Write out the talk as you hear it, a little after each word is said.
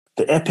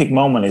The epic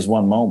moment is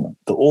one moment.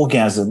 The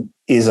orgasm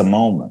is a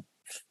moment.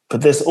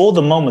 But there's all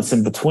the moments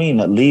in between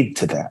that lead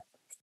to that.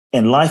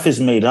 And life is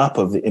made up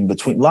of the in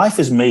between. Life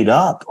is made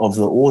up of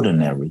the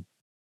ordinary.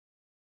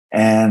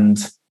 And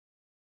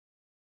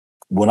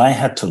what I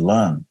had to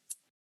learn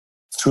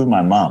through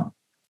my mom,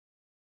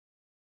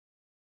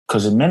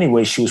 because in many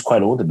ways she was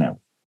quite ordinary,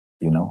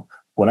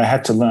 what I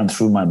had to learn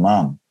through my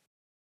mom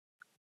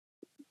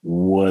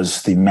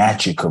was the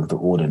magic of the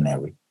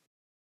ordinary.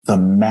 The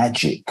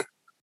magic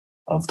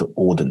of the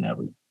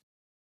ordinary.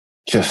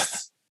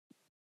 Just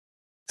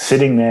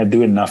sitting there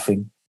doing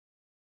nothing,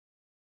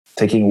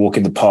 taking a walk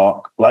in the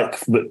park. Like,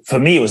 for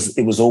me,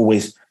 it was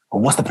always,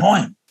 well, what's the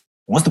point?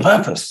 What's the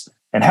purpose?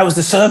 And how is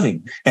this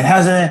serving? And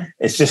how's it?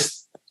 It's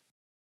just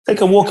take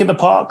a walk in the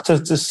park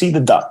to see the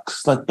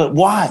ducks. Like, but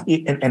why?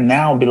 And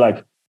now I'll be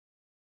like,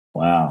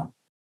 wow,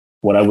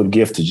 what I would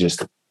give to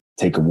just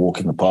take a walk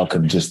in the park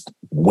and just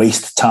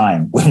waste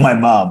time with my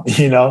mom,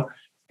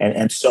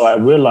 And so I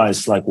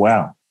realized, like,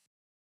 wow,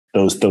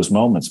 those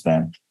moments,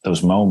 man,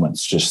 those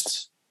moments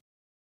just,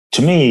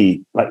 to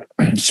me, like,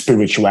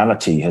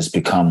 spirituality has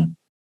become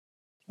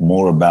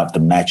more about the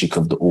magic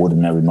of the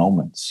ordinary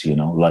moments,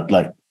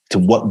 like to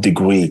what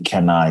degree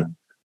can I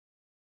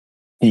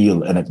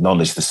feel and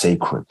acknowledge the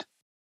sacred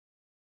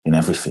in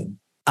everything?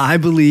 I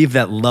believe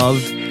that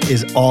love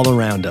is all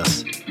around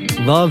us.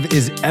 Love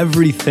is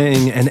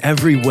everything and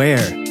everywhere.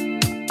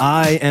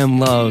 I am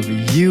love.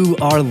 You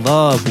are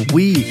love.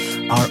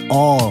 We are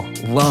all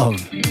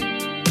love.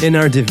 In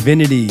our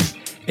divinity,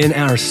 in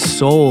our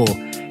soul,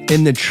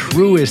 in the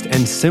truest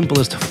and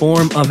simplest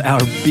form of our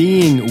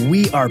being,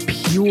 we are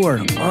pure,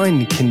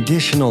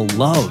 unconditional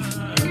love.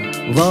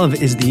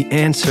 Love is the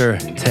answer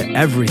to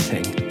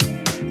everything.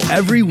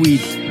 Every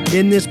week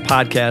in this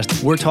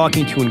podcast, we're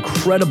talking to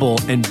incredible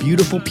and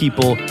beautiful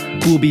people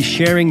who will be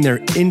sharing their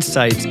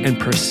insights and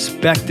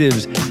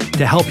perspectives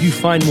to help you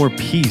find more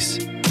peace,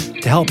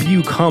 to help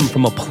you come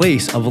from a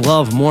place of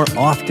love more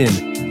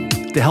often,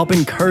 to help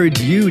encourage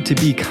you to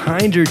be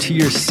kinder to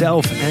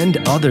yourself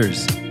and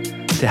others,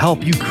 to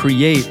help you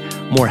create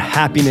more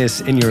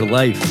happiness in your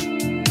life,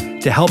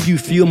 to help you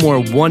feel more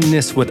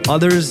oneness with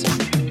others,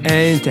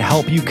 and to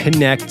help you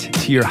connect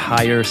to your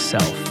higher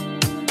self.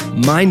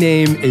 My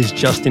name is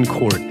Justin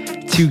Court.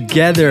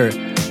 Together,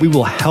 we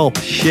will help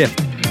shift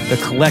the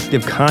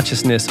collective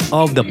consciousness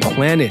of the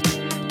planet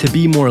to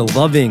be more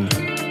loving,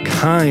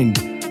 kind,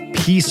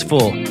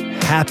 peaceful,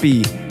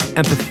 happy,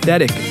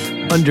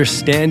 empathetic,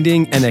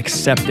 understanding, and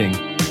accepting.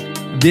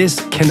 This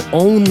can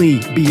only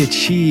be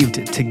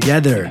achieved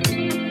together.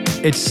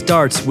 It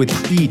starts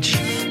with each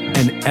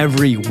and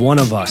every one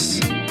of us.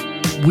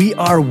 We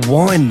are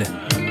one,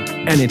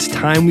 and it's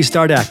time we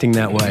start acting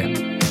that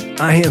way.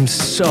 I am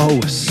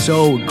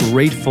so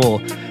grateful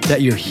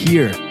that you're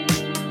here.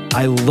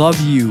 I love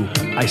you,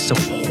 I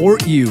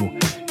support you,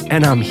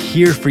 and I'm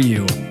here for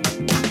you.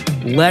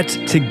 Let's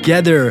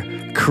together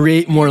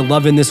create more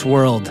love in this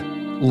world.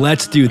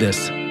 Let's do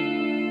this.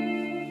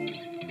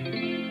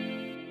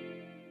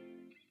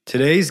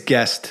 Today's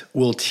guest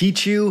will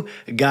teach you,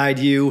 guide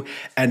you,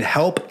 and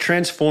help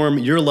transform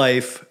your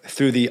life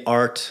through the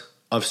art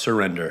of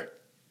surrender.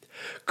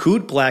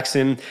 Kute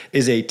Blackson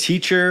is a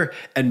teacher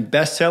and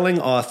best-selling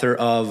author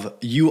of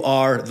You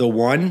Are the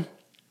One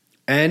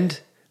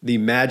and The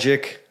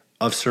Magic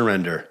of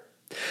Surrender.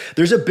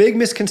 There's a big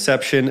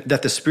misconception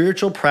that the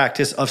spiritual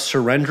practice of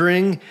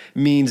surrendering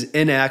means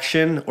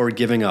inaction or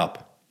giving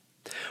up,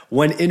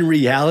 when in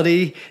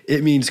reality,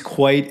 it means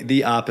quite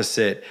the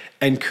opposite.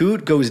 And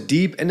Kute goes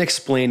deep in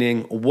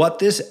explaining what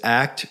this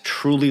act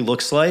truly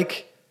looks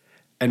like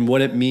and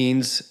what it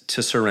means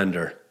to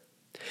surrender.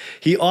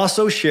 He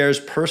also shares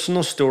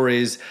personal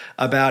stories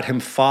about him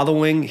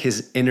following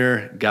his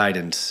inner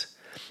guidance,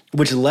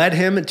 which led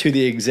him to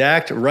the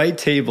exact right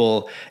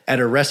table at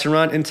a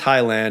restaurant in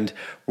Thailand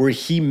where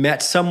he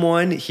met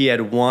someone he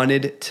had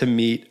wanted to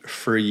meet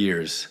for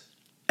years.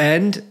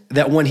 And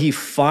that when he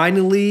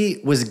finally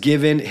was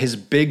given his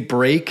big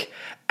break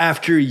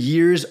after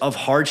years of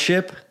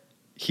hardship,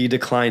 he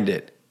declined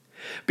it.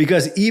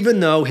 Because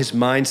even though his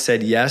mind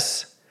said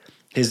yes,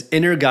 his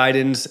inner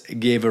guidance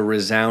gave a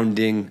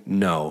resounding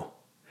no.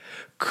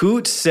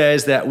 Kute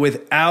says that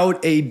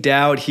without a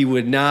doubt, he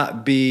would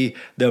not be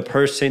the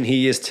person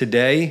he is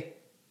today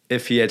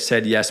if he had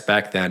said yes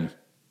back then.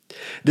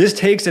 This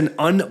takes an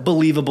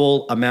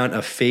unbelievable amount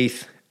of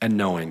faith and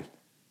knowing.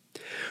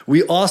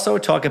 We also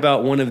talk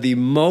about one of the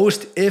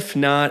most, if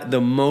not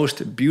the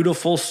most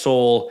beautiful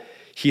soul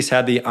he's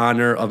had the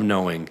honor of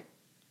knowing,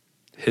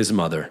 his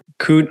mother.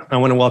 Kute, I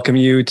want to welcome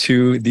you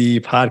to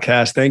the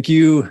podcast. Thank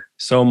you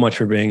so much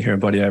for being here,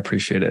 buddy. I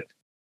appreciate it.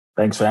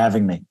 Thanks for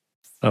having me.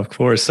 Of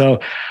course. So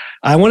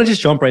I want to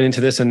just jump right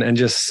into this and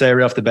just say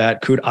right off the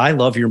bat, Kute, I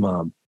love your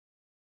mom.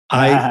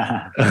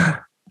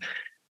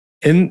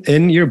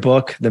 In your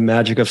book, The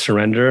Magic of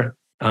Surrender,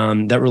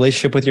 that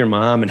relationship with your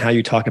mom and how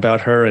you talk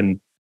about her and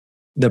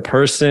the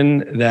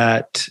person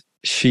that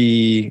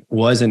she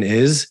was and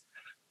is,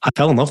 I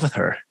fell in love with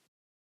her.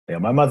 Yeah,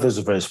 my mother's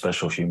a very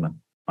special human.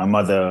 My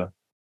mother,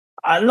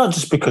 not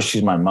just because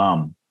she's my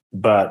mom,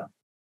 but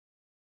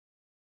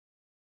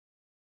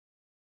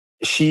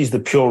she's the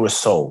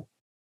purest soul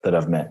that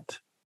I've met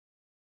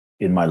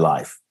in my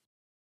life.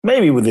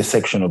 Maybe with the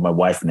exception of my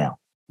wife now,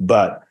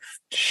 but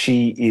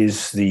she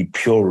is the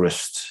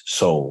purest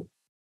soul.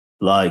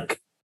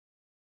 Like,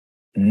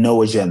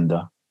 no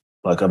agenda.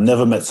 Like, I've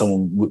never met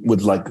someone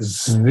with like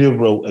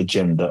zero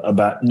agenda,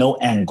 about no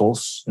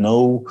angles,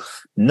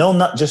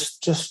 not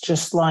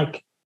just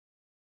like,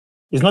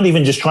 it's not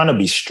even just trying to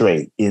be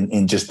straight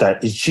in just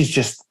that. She's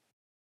just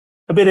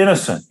a bit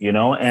innocent, you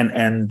know?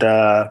 And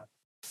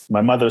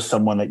my mother is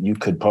someone that you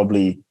could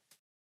probably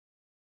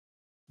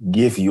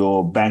give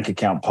your bank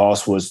account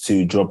passwords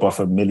to, drop off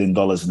 $1 million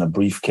in a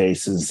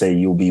briefcase and say,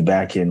 you'll be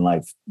back in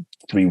like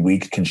 3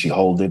 weeks. Can she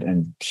hold it?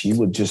 And she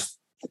would just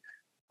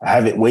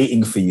have it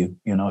waiting for you.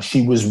 You know,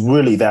 she was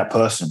really that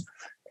person.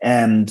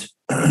 And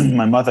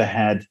my mother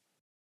had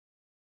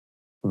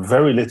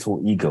very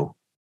little ego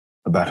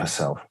about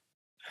herself.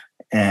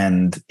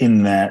 And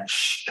in that,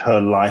 her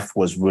life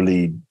was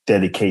really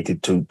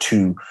dedicated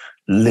to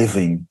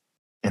living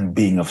and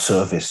being of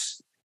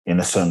service in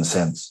a certain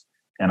sense.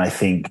 And I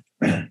think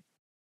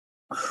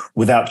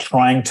without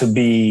trying to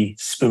be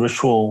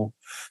spiritual,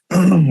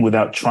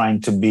 without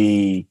trying to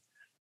be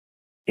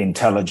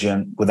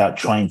intelligent, without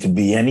trying to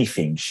be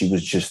anything, she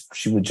would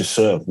just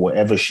serve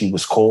wherever she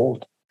was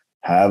called,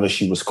 however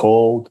she was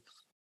called.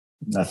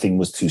 Nothing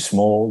was too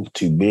small,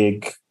 too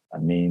big. I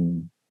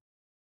mean,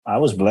 I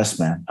was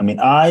blessed, man. I mean,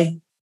 I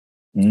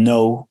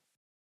knew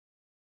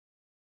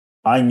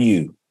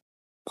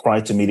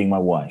prior to meeting my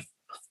wife,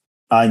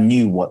 I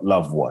knew what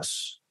love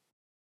was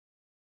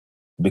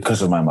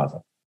because of my mother.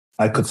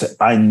 I could say,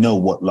 I know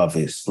what love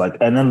is. Like,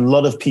 and a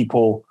lot of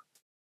people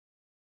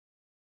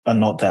are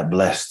not that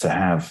blessed to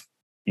have,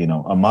 you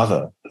know, a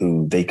mother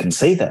who they can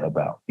say that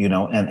about, you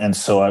know, and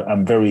so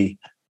I'm very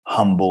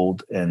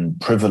humbled and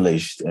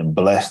privileged and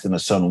blessed in a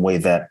certain way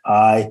that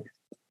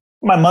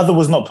my mother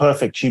was not a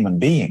perfect human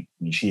being.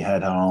 I mean, she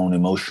had her own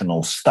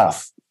emotional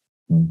stuff,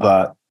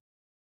 but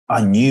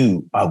I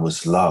knew I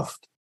was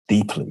loved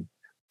deeply.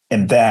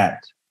 And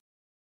that,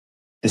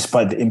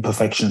 despite the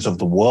imperfections of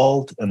the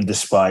world and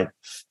despite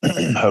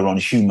her own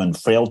human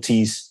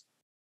frailties,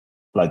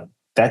 like,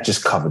 that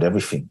just covered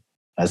everything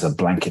as a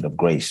blanket of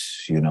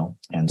grace, you know?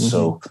 And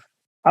so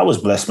I was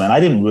blessed, man. I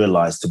didn't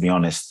realize, to be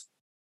honest,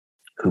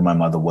 who my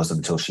mother was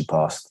until she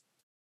passed.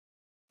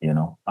 You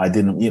know, I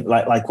didn't,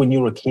 like when you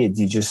were a kid,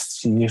 she's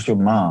just your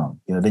mom,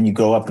 you know, then you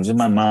grow up and she's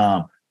my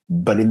mom.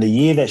 But in the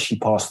year that she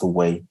passed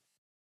away,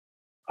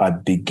 I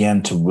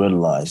began to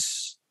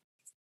realize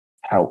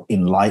how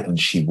enlightened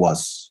she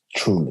was,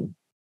 truly.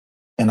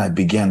 And I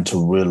began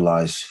to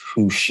realize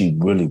who she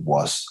really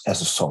was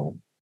as a soul.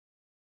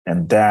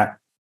 And that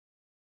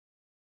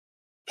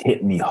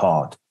hit me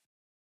hard.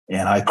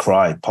 And I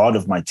cried. Part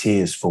of my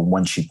tears for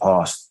when she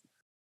passed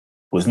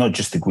was not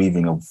just the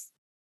grieving of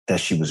that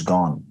she was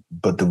gone,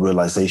 but the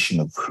realization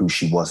of who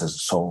she was as a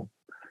soul.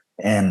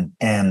 And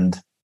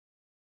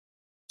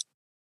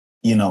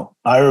you know,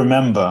 I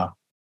remember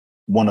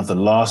one of the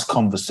last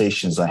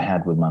conversations I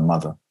had with my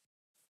mother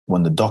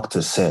when the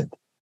doctor said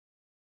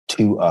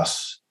to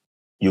us,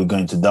 "You're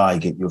going to die,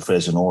 get your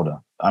affairs in order."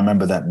 I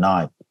remember that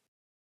night.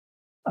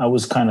 I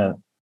was kind of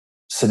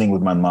sitting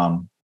with my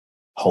mom,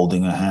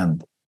 holding her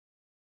hand.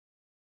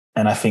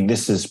 And I think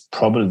this is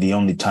probably the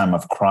only time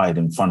I've cried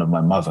in front of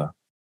my mother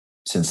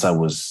since I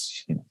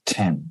was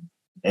 10,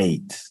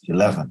 8,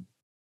 11.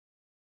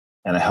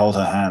 And I held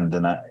her hand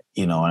and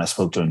I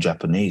spoke to her in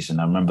Japanese.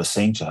 And I remember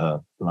saying to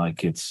her,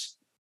 like,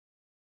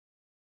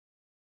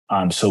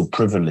 I'm so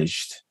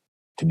privileged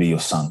to be your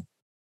son.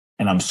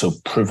 And I'm so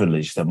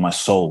privileged that my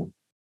soul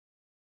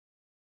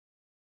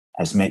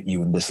has met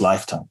you in this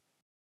lifetime.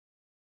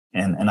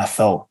 And I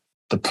felt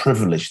the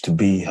privilege to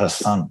be her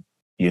son,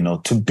 you know,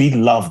 to be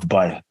loved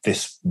by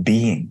this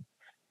being.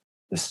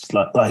 It's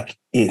like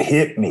it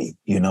hit me,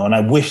 you know, and I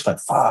wished, like,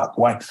 fuck,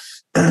 why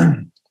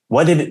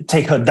did it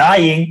take her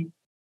dying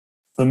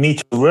for me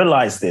to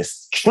realize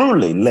this,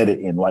 truly let it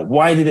in? Like,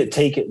 why did it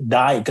take it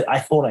die? I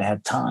thought I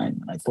had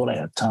time.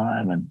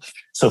 And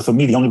so for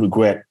me, the only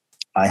regret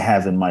I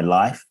have in my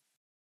life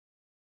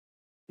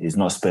is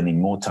not spending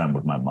more time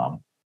with my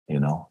mom, you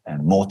know,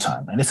 and more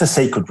time. And it's a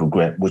sacred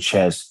regret, which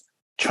has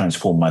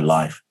transformed my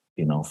life,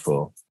 you know,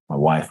 for my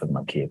wife and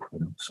my kid, you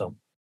know, so.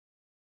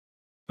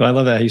 Well, I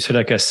love that. You said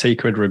like a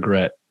sacred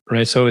regret,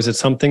 right? So is it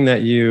something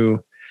that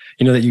you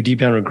deep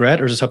down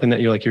regret, or is it something that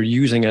you're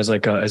using as a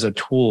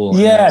tool?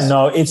 Yeah,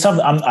 no, it's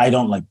something I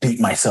don't like beat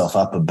myself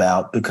up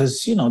about,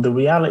 because, you know, the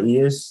reality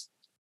is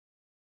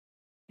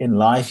in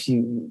life,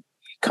 you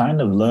kind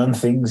of learn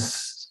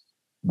things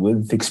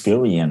with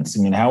experience.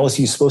 I mean, how else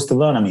are you supposed to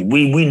learn? I mean,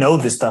 we know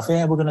this stuff.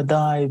 Yeah, we're going to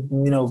die,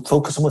 you know,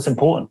 focus on what's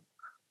important.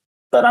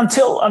 But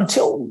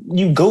until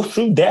you go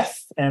through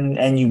death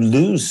and you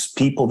lose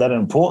people that are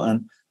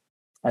important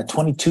at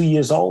 22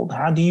 years old,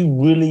 how do you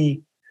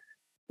really,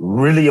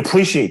 really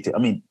appreciate it? I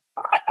mean,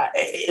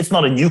 it's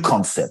not a new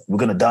concept. We're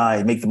going to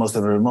die, make the most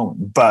of every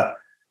moment. But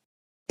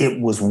it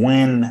was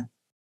when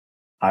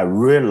I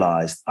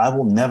realized I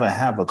will never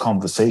have a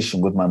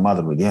conversation with my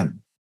mother again.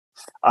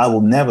 I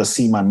will never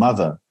see my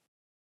mother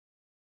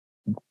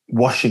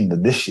washing the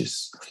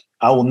dishes.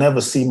 I will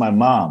never see my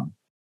mom,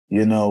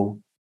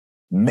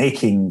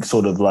 making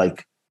sort of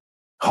like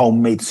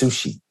homemade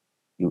sushi.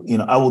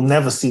 I will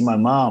never see my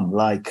mom.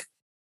 Like,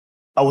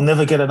 I will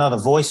never get another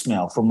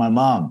voicemail from my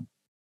mom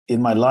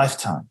in my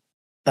lifetime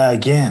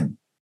again.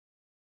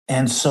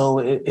 And so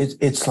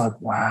it's like,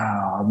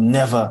 wow,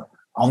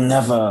 I'll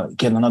never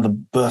get another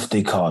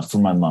birthday card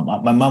from my mom.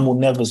 My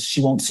mom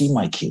she won't see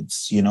my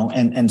kids,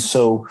 and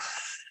so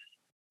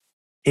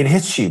it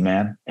hits you,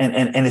 man.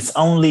 And it's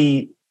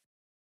only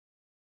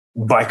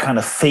by kind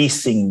of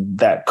facing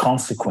that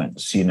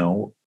consequence,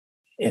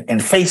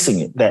 and facing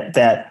it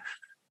that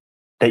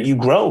you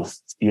grow,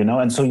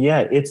 And so,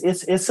 yeah,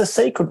 it's a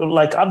sacred,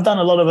 like, I've done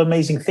a lot of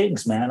amazing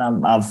things, man.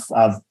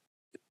 I've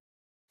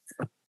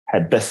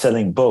had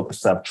best-selling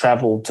books. I've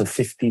traveled to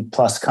 50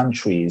 plus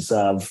countries.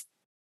 I've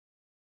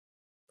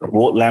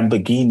bought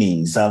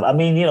Lamborghinis.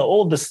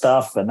 All the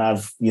stuff, and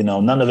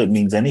none of it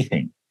means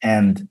anything.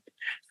 And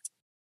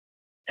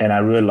I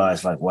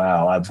realized, like,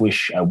 wow, I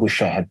wish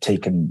I had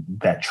taken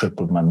that trip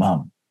with my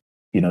mom.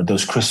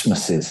 Those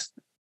Christmases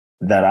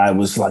that I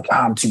was like,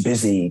 I'm too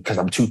busy because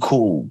I'm too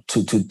cool.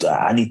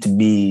 I need to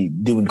be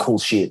doing cool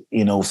shit,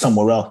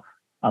 somewhere else.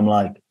 I'm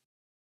like,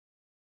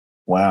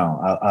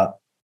 wow,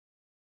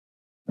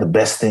 the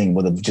best thing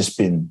would have just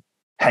been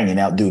hanging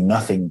out, doing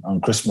nothing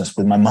on Christmas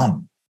with my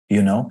mom,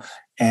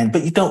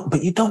 but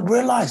you don't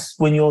realize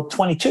when you're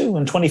 22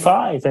 and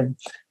 25, and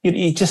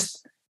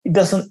it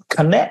doesn't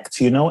connect,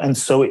 And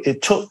so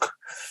it took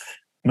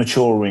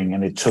maturing,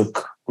 and it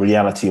took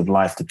reality of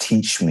life to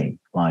teach me,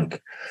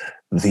 like,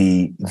 because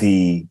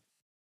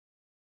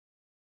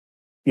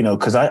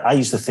I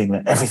used to think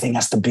that everything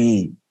has to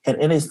be,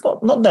 and it's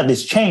not that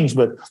it's changed,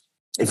 but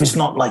if it's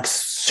not like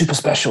super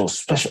special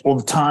all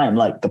the time,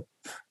 like the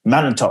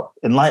mountaintop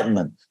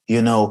enlightenment,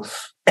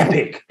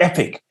 epic.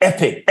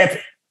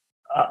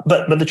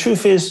 But the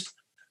truth is,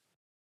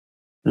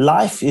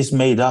 life is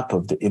made up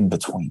of the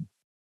in-between.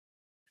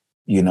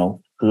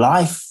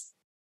 Life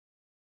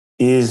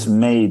is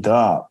made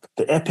up.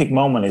 The epic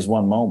moment is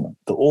one moment.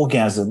 The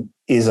orgasm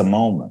is a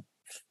moment.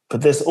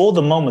 But there's all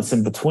the moments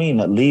in between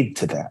that lead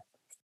to that.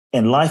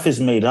 And life is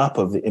made up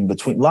of the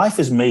in-between. Life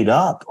is made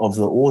up of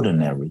the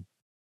ordinary.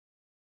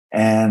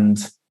 And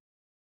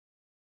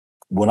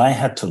what I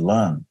had to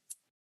learn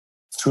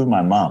through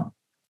my mom,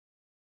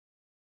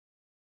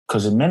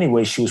 because in many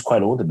ways she was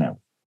quite ordinary,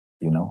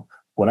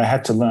 what I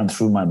had to learn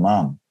through my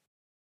mom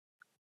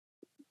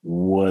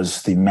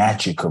was the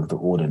magic of the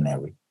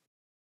ordinary.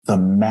 The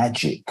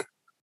magic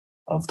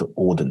of the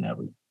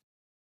ordinary.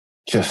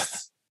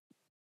 Just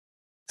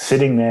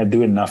sitting there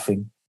doing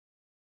nothing,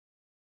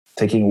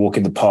 taking a walk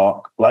in the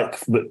park. Like,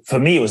 for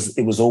me,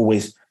 it was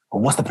always,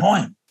 well, what's the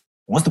point?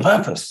 What's the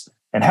purpose?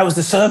 And how is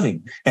this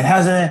serving? And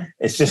how's it?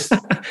 It's just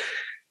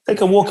take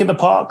a walk in the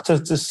park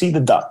to see the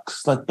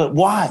ducks. Like, but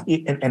why?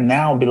 And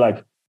now I'll be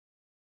like,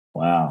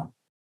 wow,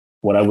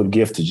 what I would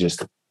give to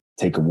just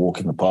take a walk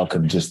in the park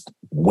and just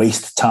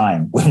waste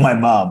time with my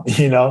mom,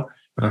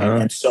 Uh-huh.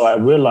 And so I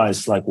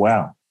realized, like,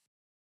 wow,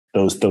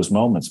 those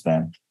moments,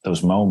 man,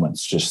 those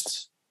moments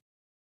just,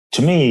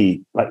 to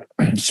me, like,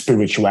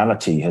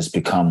 spirituality has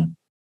become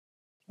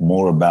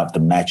more about the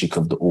magic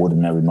of the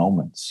ordinary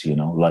moments,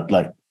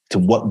 like to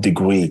what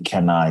degree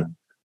can I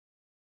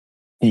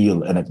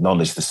feel and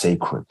acknowledge the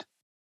sacred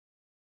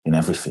in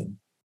everything,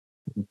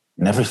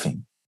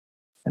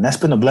 And that's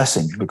been a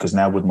blessing, because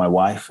now with my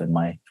wife and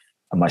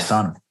my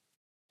son,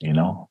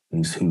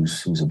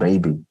 who's a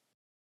baby,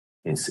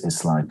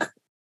 it's like,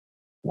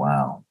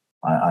 wow,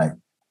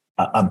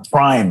 I'm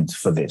primed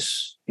for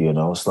this,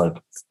 It's like,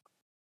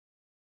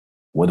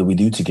 what do we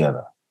do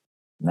together?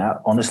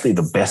 Now, honestly,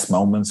 the best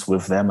moments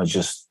with them are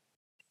just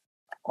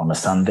on a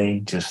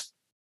Sunday, just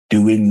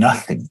doing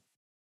nothing,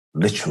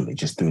 literally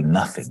just doing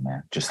nothing,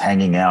 man. Just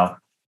hanging out,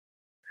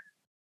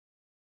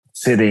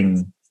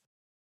 sitting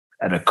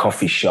at a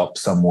coffee shop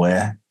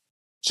somewhere,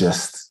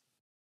 just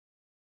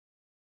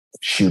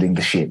shooting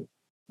the shit.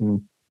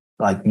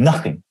 Like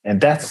nothing.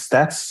 And that's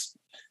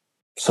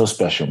so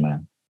special,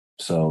 man.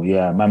 So,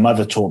 yeah, my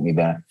mother taught me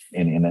that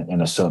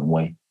in a certain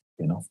way,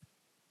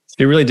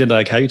 She really did.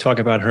 Like how you talk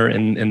about her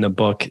in the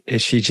book,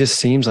 she just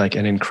seems like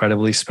an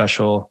incredibly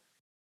special,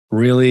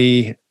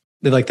 really,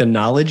 like the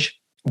knowledge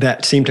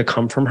that seemed to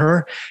come from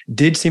her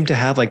did seem to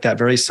have like that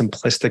very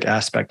simplistic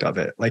aspect of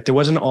it. Like there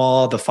wasn't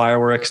all the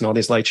fireworks and all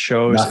these light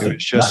shows. It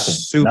was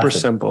just super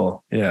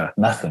simple. Yeah.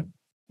 Nothing.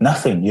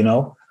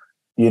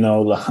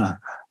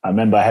 I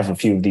remember I have a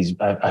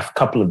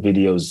couple of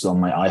videos on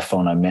my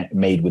iPhone I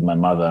made with my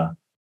mother,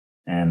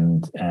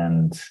 and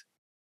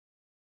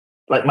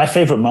like my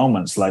favorite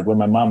moments, like when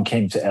my mom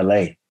came to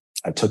LA,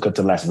 I took her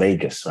to Las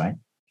Vegas, right?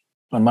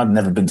 My mom had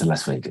never been to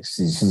Las Vegas.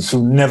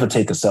 She'll never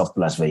take herself to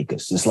Las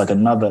Vegas. It's like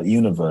another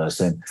universe.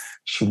 And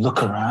she'll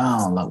look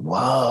around like,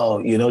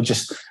 whoa,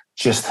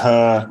 just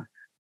her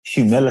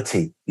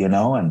humility,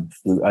 and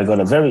I got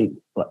a very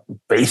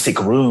basic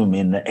room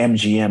in the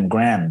MGM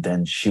Grand,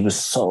 and she was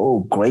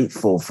so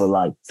grateful for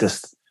like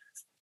just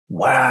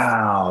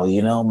wow,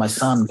 my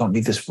son got me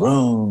this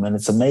room and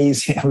it's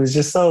amazing. It was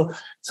just so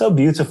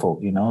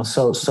beautiful,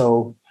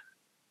 So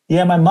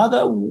yeah, my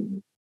mother,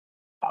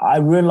 I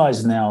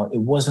realize now it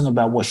wasn't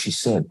about what she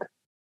said, it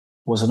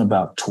wasn't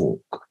about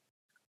talk.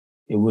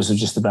 It was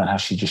just about how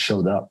she just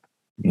showed up,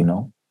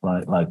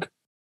 like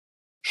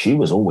she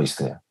was always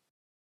there.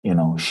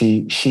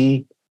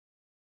 She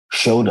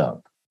showed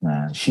up,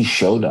 man. She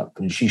showed up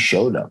and she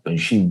showed up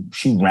and she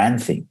ran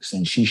things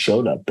and she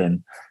showed up.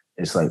 And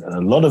it's like a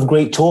lot of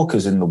great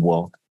talkers in the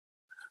world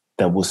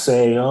that will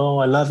say, oh,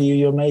 I love you,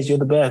 you're amazing, you're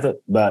the best.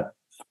 But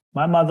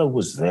my mother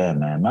was there,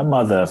 man. My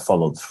mother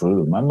followed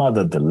through. My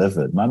mother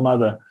delivered. My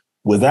mother,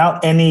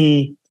 without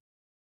any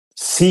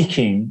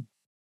seeking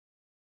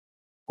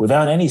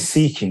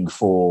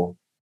for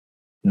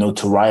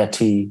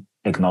notoriety,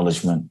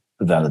 acknowledgement,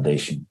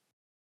 validation.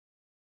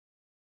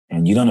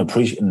 And you don't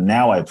appreciate,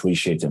 now I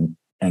appreciate them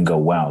and go,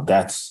 wow,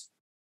 that's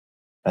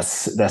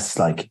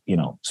like,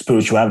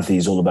 spirituality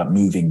is all about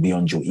moving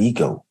beyond your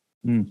ego.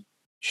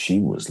 She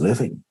was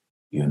living,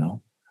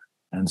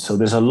 And so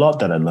there's a lot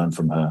that I learned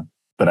from her,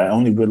 but I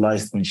only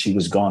realized when she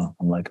was gone.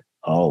 I'm like,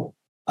 oh,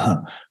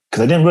 because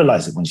I didn't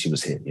realize it when she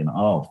was here,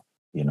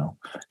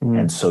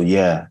 And so,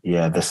 yeah,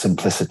 the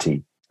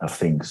simplicity of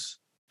things,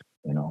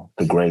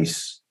 the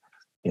grace,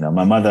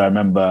 my mother, I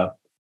remember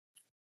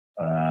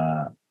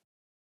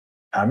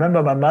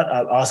my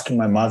mother asking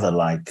my mother,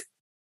 like,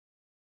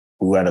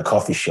 we were at a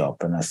coffee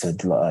shop and I said,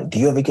 do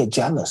you ever get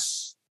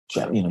jealous?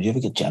 Do you ever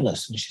get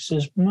jealous? And she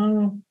says,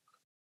 no,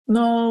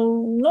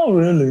 not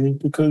really,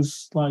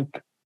 because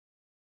like,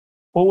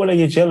 what would I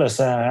get jealous?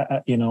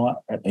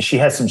 She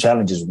had some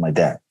challenges with my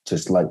dad,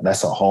 just like,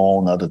 that's a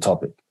whole nother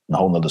topic, a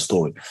whole nother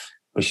story.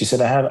 But she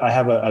said, I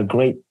have a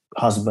great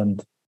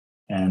husband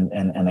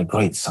and a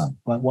great son.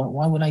 Why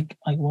would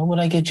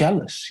I get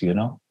jealous?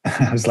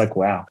 I was like,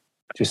 wow,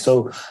 just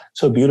so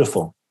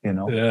beautiful,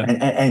 Yeah.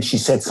 And she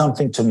said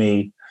something to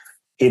me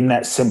in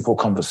that simple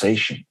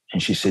conversation.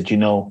 And she said,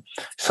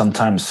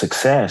 sometimes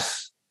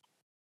success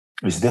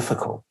is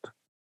difficult.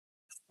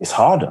 It's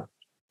harder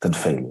than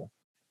failure,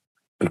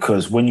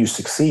 because when you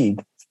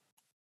succeed,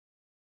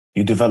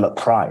 you develop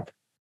pride.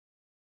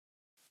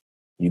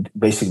 You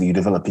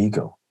develop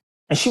ego.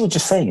 And she was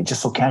just saying it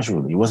just so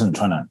casually. It wasn't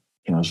trying to,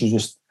 she was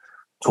just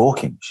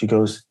talking. She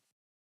goes,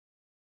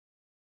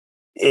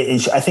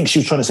 I think she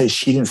was trying to say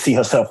she didn't see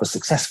herself as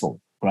successful,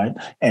 right?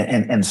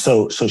 And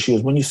so she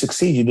goes, when you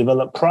succeed, you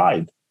develop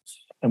pride.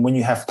 And when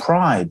you have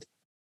pride,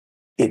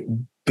 it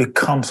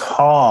becomes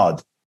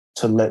hard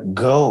to let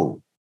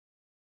go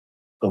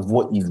of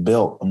what you've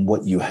built and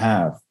what you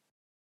have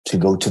to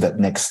go to that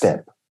next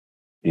step,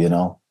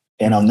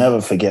 And I'll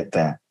never forget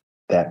that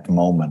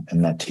moment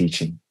and that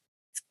teaching.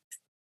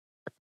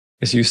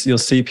 Because you'll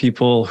see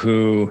people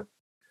who,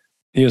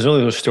 there's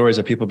really those stories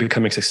of people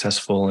becoming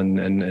successful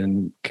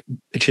and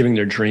achieving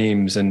their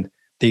dreams, and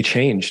they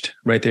changed,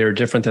 right? They are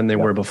different than they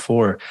were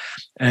before.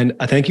 And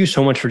I thank you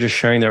so much for just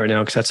sharing that right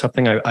now, because that's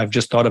something I've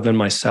just thought of in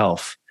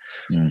myself.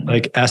 Mm-hmm.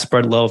 Like, as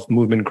Spread Love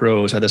movement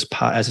grows, as this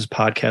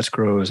podcast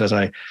grows, as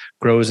I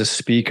grow as a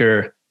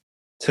speaker,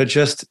 to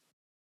just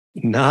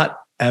not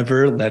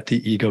ever let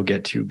the ego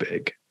get too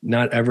big.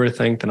 Not ever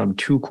think that I'm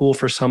too cool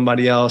for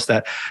somebody else,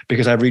 that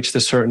because I've reached a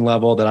certain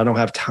level that I don't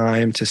have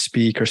time to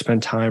speak or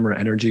spend time or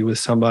energy with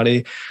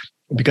somebody,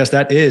 because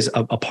that is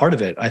a part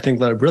of it. I think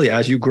that really,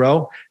 as you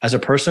grow as a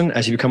person,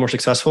 as you become more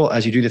successful,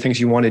 as you do the things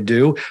you want to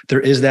do,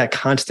 there is that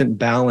constant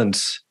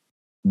balance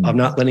of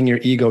not letting your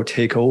ego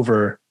take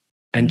over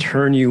and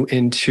turn you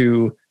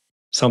into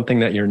something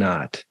that you're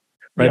not,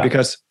 right? Yeah.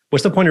 Because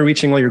what's the point of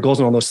reaching all your goals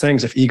and all those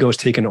things if ego's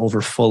taken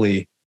over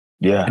fully?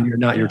 Yeah. And you're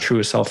not your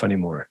truest self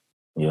anymore.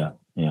 Yeah.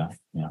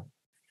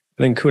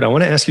 Then, Kute, I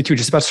want to ask you too,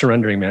 just about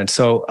surrendering, man.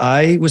 So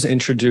I was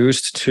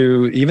introduced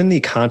to even the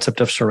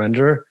concept of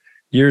surrender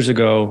years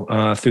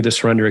ago through the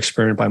Surrender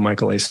Experiment by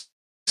Michael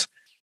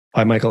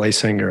A.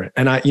 Singer.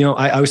 And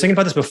I was thinking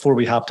about this before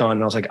we hopped on,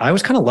 and I was like, I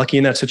was kind of lucky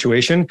in that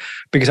situation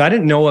because I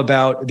didn't know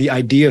about the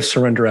idea of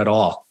surrender at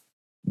all.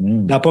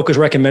 That book was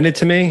recommended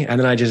to me, and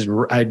then I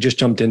just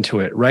jumped into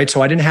it, right?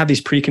 So I didn't have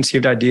these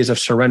preconceived ideas of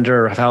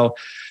surrender, of how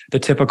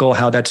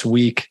that's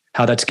weak,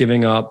 how that's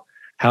giving up,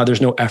 how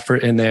there's no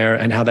effort in there,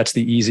 and how that's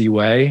the easy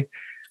way.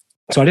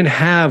 So I didn't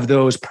have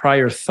those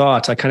prior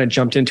thoughts. I kind of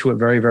jumped into it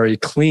very, very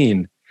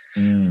clean.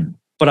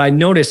 But I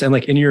noticed, and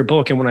like in your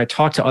book, and when I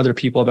talk to other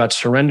people about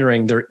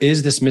surrendering, there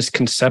is this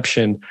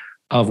misconception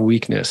of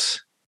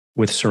weakness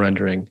with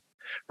surrendering,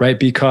 right?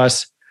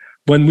 Because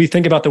when we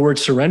think about the word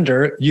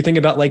surrender, you think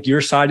about like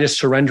your side is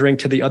surrendering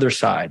to the other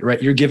side,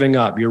 right? You're giving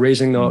up, you're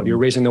raising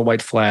the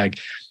white flag.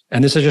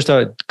 And this is just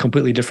a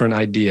completely different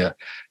idea.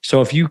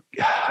 So if you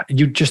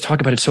just talk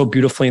about it so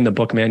beautifully in the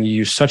book, man, you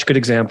use such good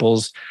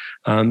examples.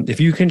 If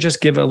you can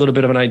just give a little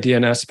bit of an idea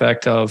and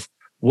aspect of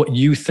what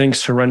you think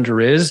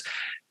surrender is,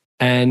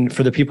 and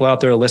for the people out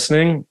there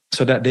listening,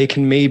 so that they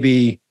can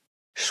maybe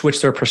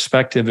switch their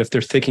perspective if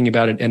they're thinking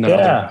about it in that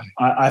other way.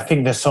 I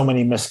think there's so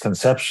many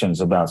misconceptions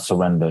about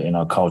surrender in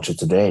our culture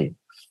today.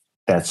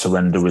 That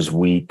surrender is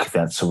weak.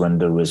 That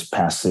surrender is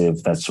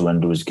passive. That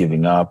surrender is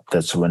giving up.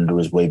 That surrender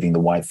is waving the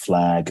white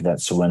flag. That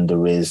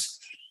surrender is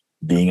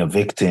being a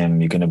victim.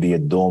 You're going to be a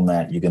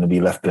doormat. You're going to be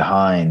left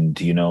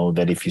behind. You know,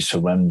 that if you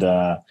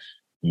surrender,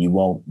 you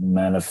won't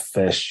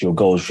manifest your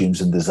goals,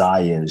 dreams, and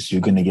desires. You're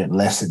going to get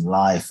less in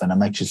life. And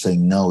I'm actually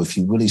saying, no, if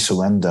you really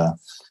surrender,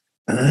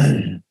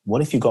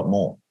 what if you got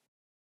more?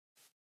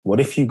 What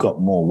if you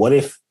got more? What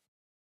if,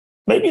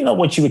 maybe not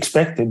what you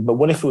expected, but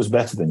what if it was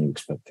better than you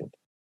expected?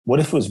 What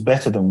if it was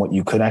better than what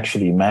you could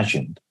actually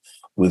imagine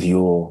with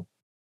your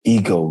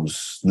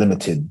ego's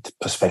limited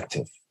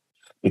perspective?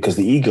 Because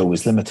the ego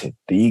is limited.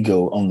 The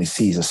ego only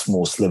sees a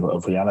small sliver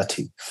of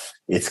reality.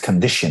 It's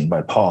conditioned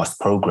by past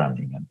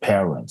programming and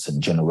parents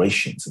and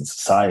generations and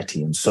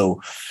society. And so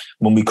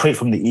when we create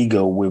from the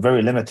ego, we're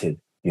very limited,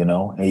 you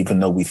know, even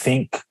though we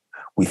think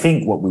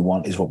what we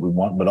want is what we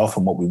want, but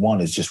often what we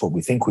want is just what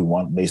we think we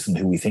want based on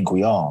who we think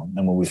we are.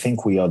 And when we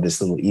think we are this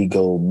little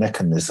ego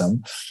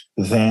mechanism,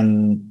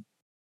 then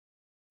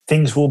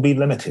things will be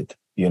limited,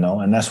 you know,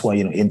 and that's why,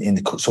 you know,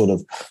 in sort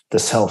of the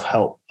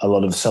self-help, a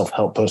lot of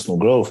self-help personal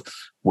growth,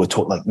 we're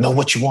taught like, know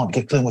what you want,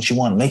 get clear on what you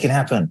want, make it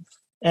happen.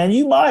 And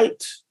you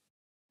might,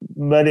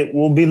 but it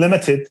will be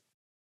limited.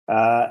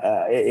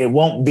 It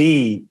won't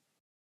be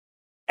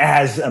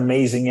as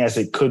amazing as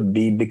it could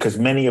be, because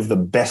many of the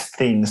best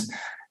things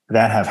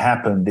that have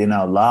happened in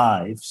our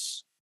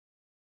lives,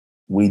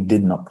 we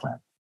did not plan.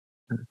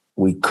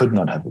 We could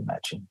not have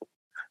imagined.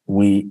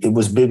 It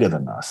was bigger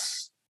than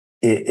us.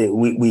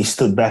 We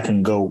stood back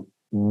and go,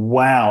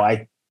 wow,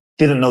 I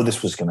didn't know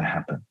this was going to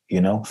happen, you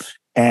know?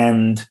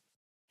 And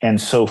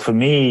so for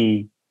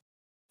me,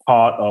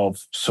 part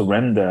of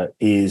surrender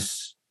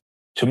is,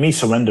 to me,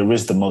 surrender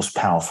is the most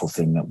powerful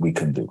thing that we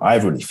can do. I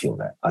really feel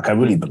that. Like, I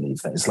really believe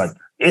that. It's like,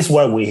 it's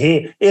why we're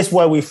here. It's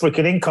why we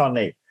freaking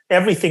incarnate.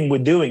 Everything we're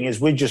doing is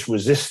we're just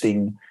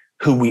resisting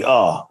who we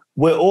are.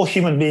 We're all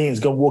human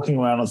beings walking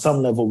around on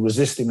some level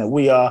resisting that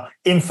we are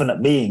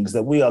infinite beings,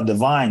 that we are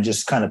divine,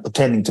 just kind of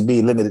pretending to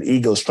be limited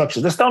ego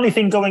structures. That's the only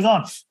thing going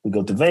on. We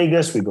go to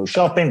Vegas, we go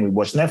shopping, we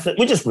watch Netflix.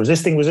 We're just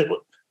resisting.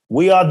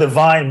 We are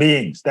divine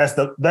beings. That's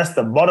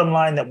the bottom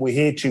line that we're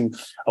here to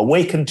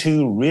awaken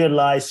to,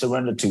 realize,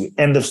 surrender to.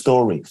 End of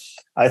story.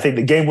 I think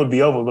the game would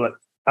be over. We're like,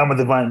 I'm a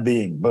divine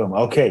being. Boom.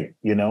 Okay.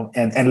 You know,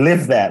 and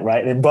live that,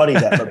 right? Embody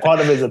that. But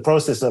part of it is a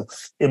process of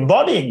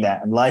embodying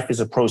that. And life is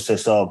a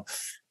process of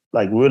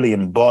like really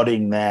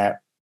embodying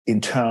that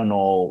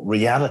internal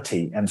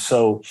reality. And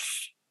so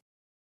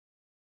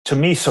to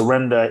me,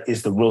 surrender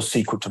is the real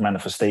secret to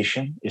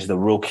manifestation, is the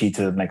real key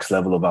to the next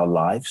level of our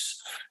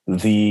lives.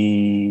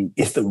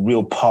 It's the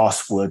real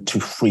password to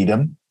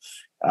freedom.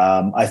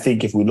 I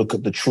think if we look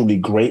at the truly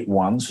great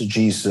ones,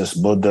 Jesus,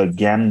 Buddha,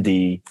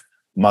 Gandhi,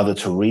 Mother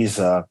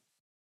Teresa,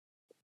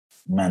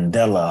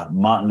 Mandela,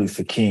 Martin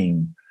Luther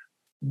King,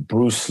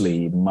 Bruce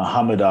Lee,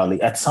 Muhammad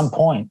Ali, at some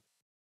point,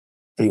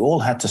 they all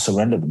had to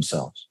surrender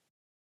themselves.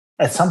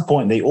 At some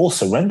point, they all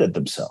surrendered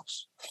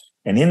themselves.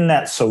 And in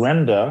that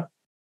surrender,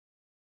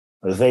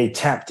 they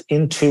tapped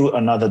into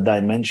another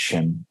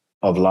dimension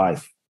of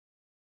life,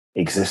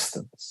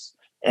 existence.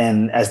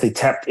 And as they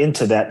tapped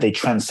into that, they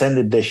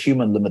transcended their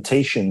human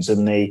limitations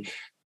and they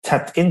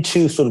tapped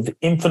into sort of the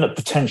infinite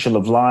potential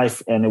of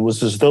life. And it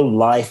was as though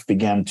life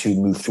began to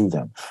move through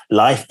them.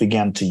 Life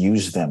began to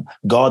use them.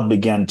 God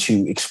began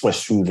to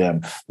express through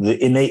them.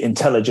 The innate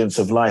intelligence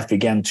of life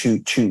began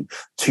to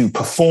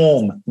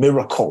perform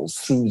miracles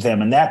through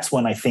them. And that's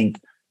when I think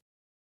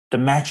the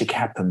magic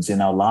happens in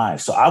our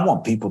lives. So I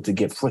want people to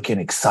get freaking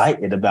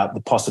excited about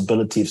the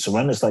possibility of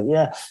surrender. It's like,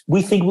 yeah,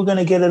 we think we're going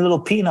to get a little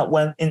peanut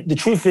when the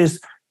truth is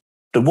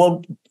the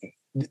world,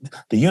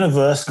 the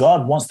universe,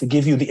 God wants to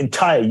give you the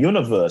entire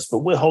universe, but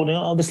we're holding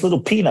on this little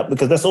peanut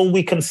because that's all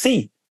we can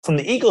see. From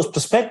the ego's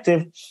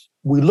perspective,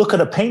 we look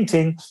at a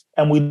painting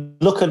and we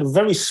look at a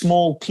very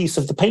small piece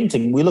of the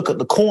painting. We look at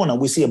the corner,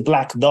 we see a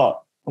black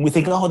dot and we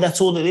think, oh,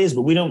 that's all it is.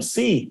 But we don't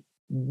see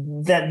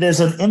that there's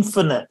an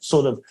infinite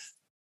sort of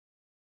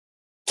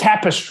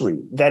tapestry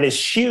that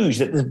is huge,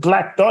 that this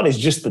black dot is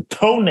just the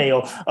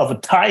toenail of a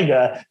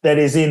tiger that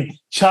is in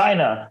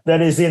China,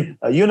 that is in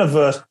a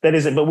universe, that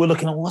is it. But we're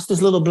looking at, what's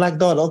this little black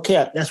dot?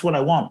 Okay, that's what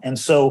I want. And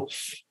so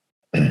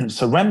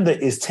surrender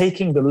is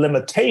taking the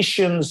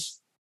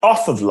limitations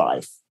off of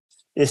life,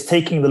 is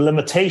taking the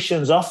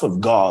limitations off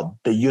of God,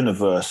 the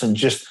universe, and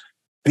just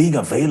being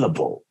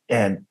available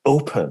and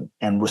open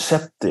and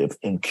receptive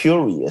and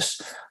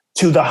curious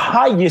to the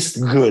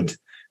highest good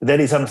that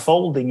is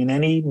unfolding in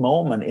any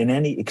moment, in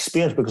any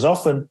experience, because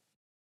often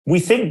we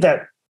think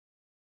that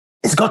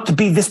it's got to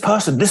be this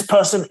person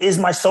is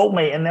my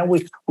soulmate. And then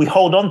we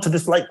hold on to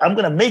this, like, I'm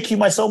going to make you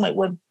my soulmate,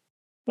 when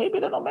maybe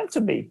they're not meant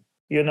to be,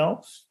 you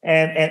know?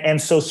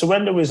 And so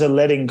surrender is a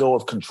letting go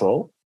of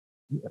control.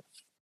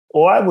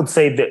 Or I would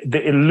say that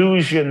the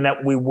illusion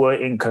that we were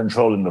in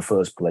control in the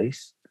first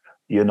place,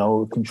 you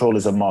know, control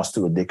is a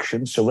master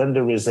addiction.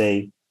 Surrender is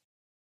a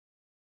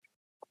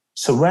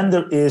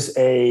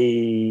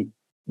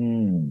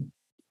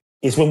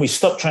is when we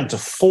stop trying to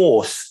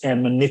force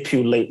and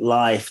manipulate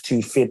life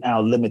to fit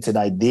our limited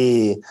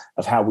idea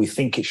of how we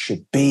think it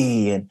should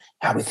be and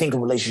how we think a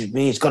relationship should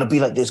be. It's got to be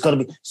like this, got to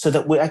be, so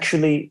that we're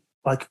actually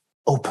like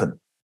open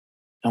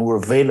and we're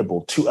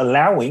available to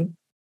allowing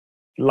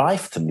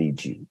life to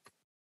lead you,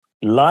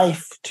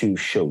 life to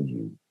show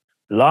you,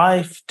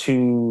 life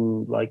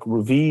to like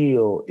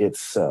reveal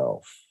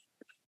itself.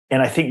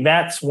 And I think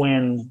that's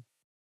when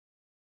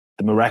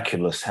the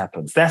miraculous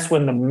happens. That's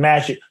when the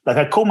magic, like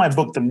I call my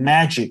book, The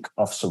Magic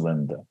of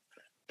Surrender.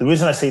 The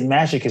reason I say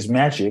magic is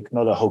magic,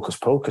 not a hocus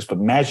pocus, but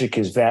magic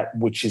is that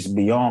which is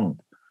beyond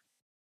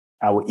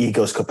our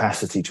ego's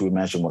capacity to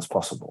imagine what's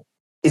possible.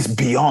 It's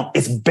beyond,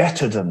 it's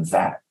better than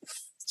that.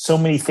 So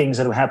many things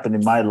that have happened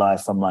in my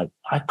life, I'm like,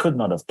 I could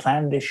not have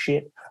planned this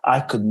shit. I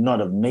could not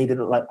have made it.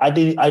 Like I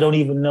don't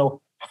even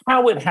know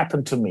how it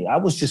happened to me. I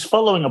was just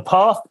following a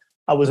path.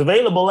 I was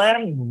available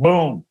and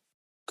boom.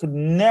 Could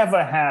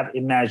never have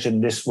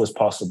imagined this was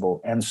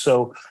possible. And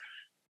so,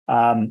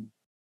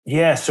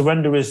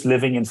 surrender is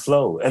living in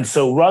flow. And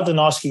so rather than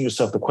asking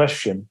yourself the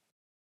question,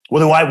 what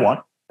do I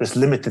want? This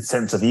limited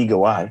sense of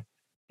ego I,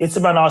 it's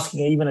about asking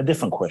even a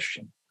different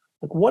question.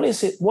 Like, what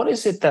is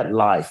it that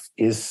life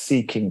is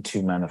seeking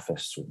to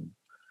manifest through me?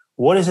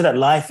 What is it that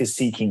life is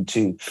seeking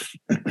to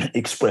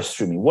express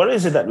through me? What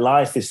is it that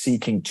life is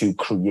seeking to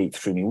create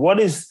through me? What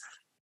is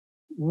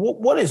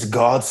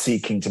God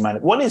seeking to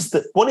manifest?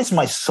 What is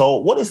my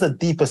soul? What is the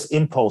deepest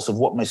impulse of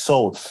what my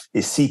soul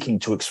is seeking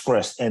to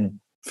express and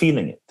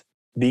feeling it?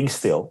 Being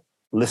still,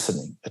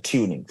 listening,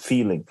 attuning,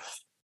 feeling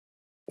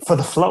for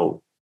the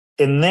flow.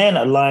 And then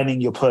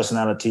aligning your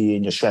personality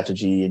and your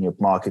strategy and your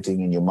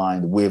marketing and your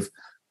mind with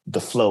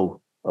the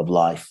flow of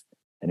life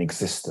and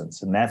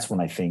existence. And that's when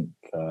I think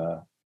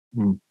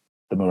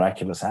the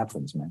miraculous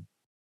happens, man.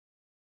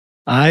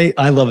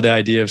 I love the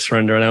idea of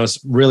surrender. And I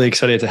was really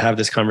excited to have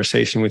this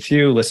conversation with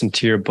you, listen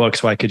to your book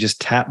so I could just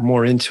tap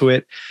more into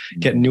it,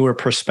 get newer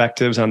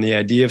perspectives on the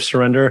idea of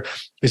surrender.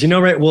 Because,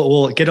 right,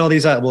 we'll get all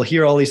these, we'll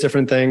hear all these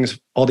different things,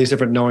 all these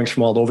different knowings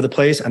from all over the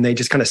place, and they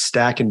just kind of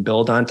stack and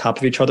build on top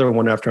of each other,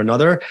 one after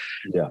another,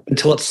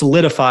 until it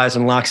solidifies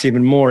and locks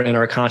even more in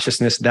our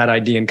consciousness, that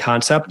idea and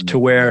concept, to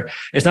where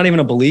it's not even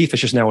a belief,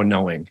 it's just now a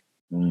knowing.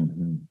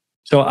 Mm-hmm.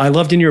 So I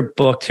loved in your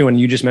book too, and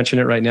you just mentioned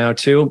it right now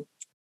too,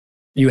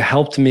 you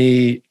helped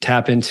me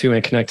tap into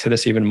and connect to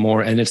this even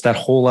more. And it's that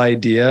whole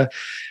idea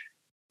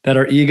that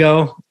our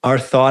ego, our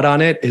thought on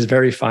it is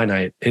very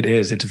finite. It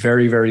is. It's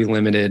very, very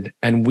limited.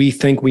 And we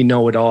think we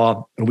know it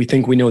all. And we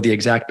think we know the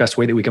exact best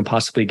way that we can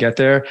possibly get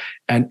there.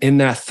 And in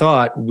that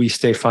thought, we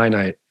stay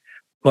finite.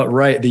 But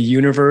right, the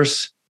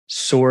universe,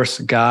 source,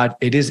 God,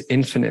 it is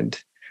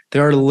infinite.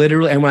 There are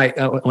literally, and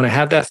when I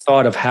have that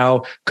thought of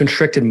how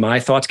constricted my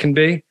thoughts can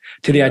be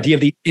to the idea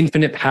of the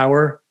infinite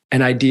power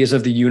and ideas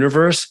of the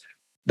universe,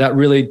 that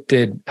really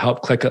did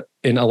help click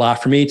in a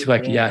lot for me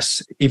to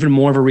yes, even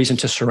more of a reason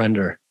to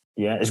surrender.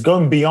 Yeah, it's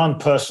going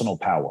beyond personal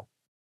power.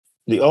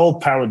 The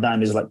old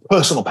paradigm is like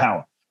personal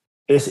power.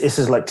 This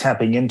is like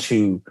tapping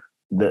into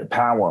the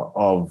power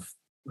of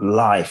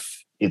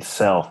life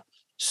itself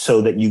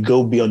so that you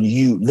go beyond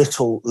you,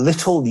 little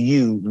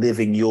you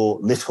living your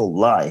little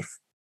life,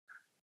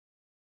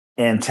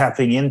 and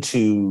tapping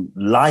into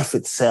life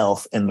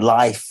itself, and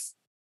life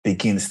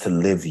begins to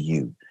live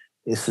you.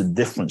 It's a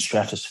different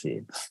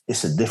stratosphere.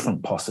 It's a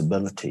different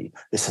possibility.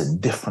 It's a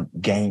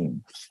different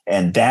game.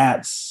 And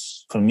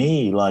that's, for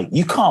me, like,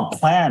 you can't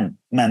plan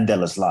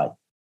Mandela's life.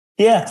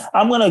 Yeah,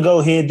 I'm going to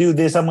go here, do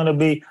this. I'm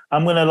going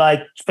to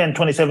like spend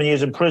 27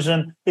 years in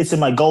prison. It's in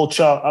my goal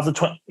chart after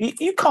 20.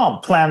 You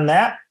can't plan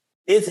that.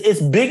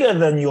 It's bigger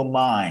than your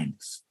mind.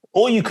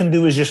 All you can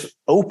do is just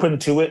open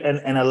to it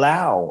and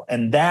allow.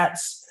 And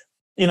that's,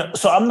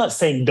 so I'm not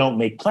saying don't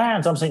make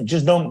plans. I'm saying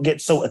just don't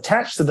get so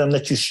attached to them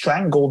that you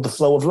strangle the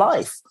flow of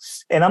life.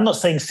 And I'm not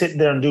saying sit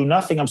there and do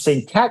nothing. I'm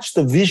saying catch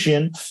the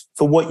vision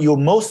for what you're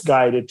most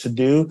guided to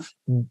do.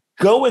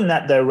 Go in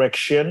that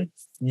direction.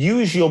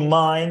 Use your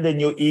mind and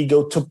your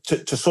ego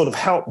to sort of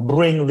help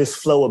bring this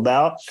flow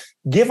about.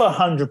 Give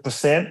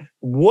 100%,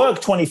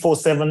 work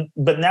 24/7,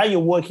 but now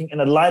you're working in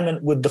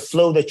alignment with the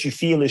flow that you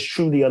feel is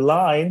truly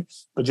aligned,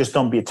 but just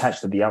don't be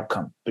attached to the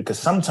outcome. Because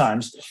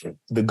sometimes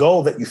the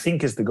goal that you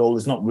think is the goal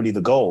is not really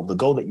the goal. The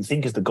goal that you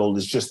think is the goal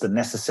is just the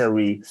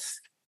necessary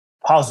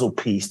puzzle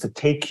piece to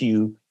take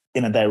you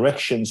in a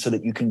direction so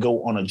that you can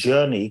go on a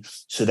journey,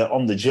 so that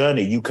on the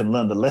journey you can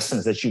learn the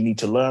lessons that you need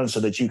to learn, so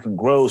that you can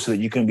grow, so that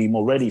you can be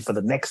more ready for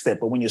the next step.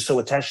 But when you're so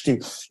attached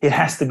to it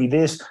has to be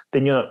this,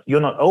 then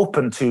you're not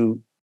open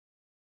to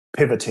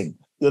pivoting.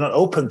 You're not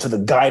open to the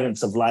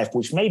guidance of life,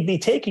 which may be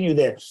taking you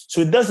there.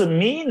 So it doesn't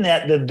mean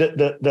that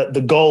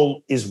the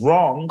goal is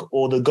wrong,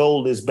 or the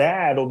goal is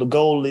bad, or the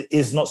goal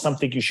is not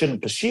something you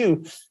shouldn't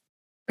pursue.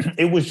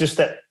 It was just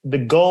that the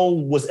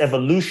goal was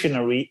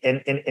evolutionary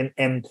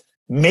and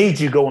made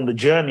you go on the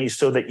journey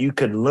so that you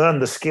could learn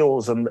the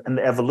skills and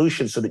the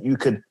evolution so that you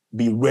could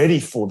be ready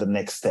for the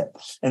next step.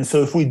 And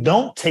so if we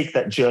don't take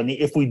that journey,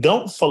 if we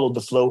don't follow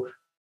the flow,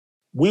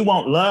 we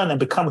won't learn and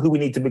become who we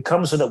need to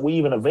become so that we're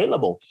even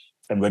available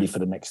and ready for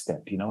the next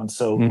step, And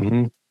so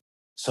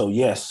So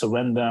yes,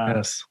 surrender.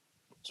 Yes.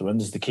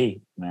 Surrender's the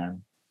key,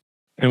 man.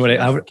 And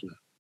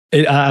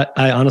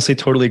I honestly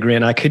totally agree.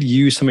 And I could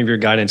use some of your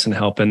guidance and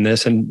help in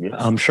this. And Yes.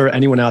 I'm sure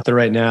anyone out there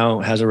right now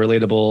has a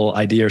relatable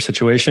idea or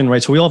situation,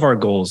 right? So we all have our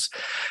goals.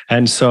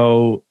 And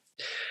so,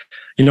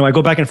 I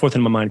go back and forth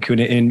in my mind,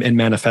 Kute, in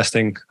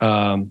manifesting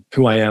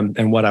who I am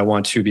and what I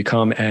want to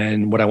become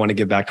and what I want to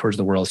give back towards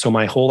the world. So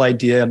my whole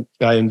idea,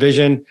 I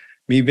envision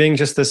me being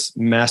just this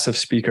massive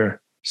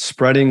speaker,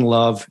 spreading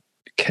love,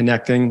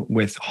 connecting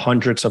with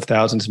hundreds of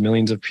thousands,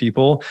 millions of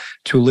people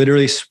to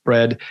literally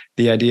spread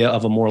the idea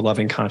of a more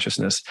loving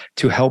consciousness,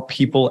 to help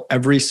people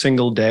every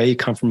single day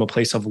come from a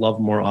place of love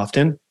more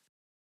often,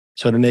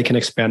 so then they can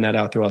expand that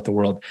out throughout the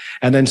world.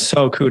 And then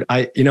Kute,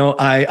 I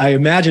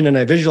imagine and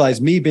I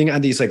visualize me being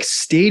on these like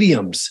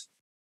stadiums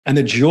and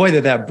the joy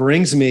that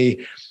brings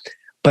me.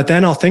 But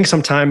then I'll think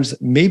sometimes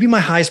maybe my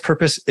highest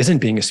purpose isn't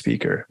being a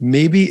speaker.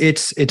 Maybe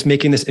it's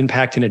making this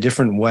impact in a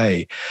different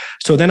way.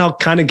 So then I'll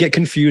kind of get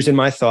confused in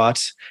my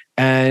thoughts,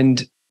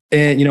 and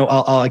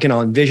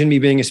I'll envision me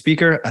being a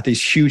speaker at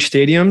these huge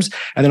stadiums,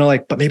 and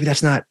then but maybe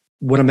that's not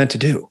what I'm meant to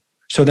do.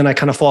 So then I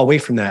kind of fall away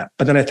from that.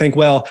 But then I think,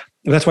 well,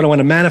 that's what I want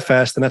to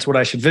manifest, and that's what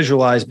I should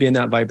visualize, be in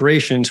that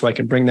vibration so I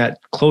can bring that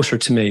closer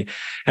to me.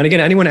 And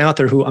again, anyone out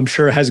there who I'm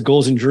sure has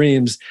goals and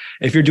dreams,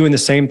 if you're doing the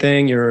same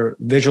thing, you're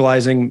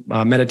visualizing,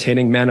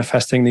 meditating,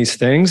 manifesting these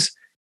things,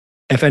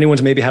 if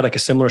anyone's maybe had like a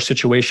similar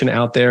situation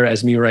out there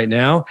as me right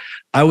now,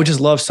 I would just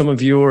love some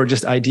of your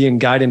just idea and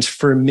guidance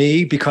for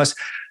me, because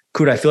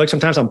Kute, I feel like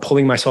sometimes I'm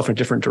pulling myself in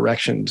different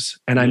directions,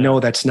 and I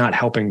know that's not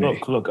helping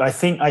me. Look, I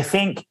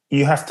think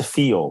you have to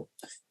feel,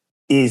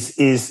 is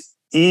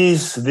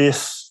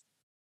this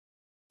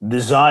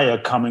desire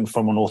coming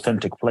from an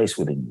authentic place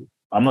within you?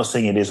 I'm not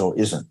saying it is or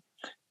isn't.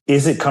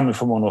 Is it coming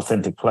from an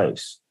authentic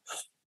place?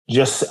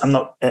 And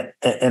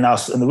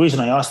the reason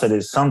I ask that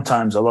is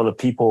sometimes a lot of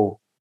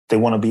people, they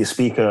want to be a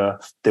speaker,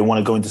 they want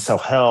to go into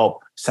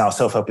self-help.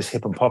 Self-help is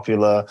hip and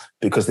popular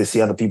because they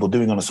see other people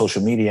doing it on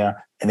social media,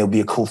 and it'll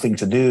be a cool thing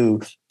to do.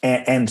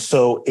 And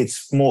so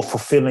it's more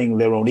fulfilling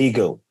their own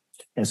ego.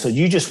 And so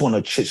you just want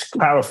to just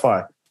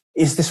clarify,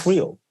 is this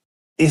real?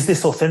 Is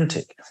this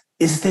authentic?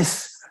 Is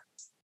this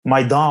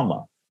my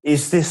dharma?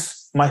 Is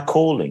this my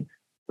calling?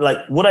 Like,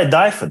 would I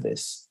die for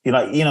this?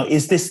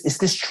 Is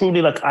this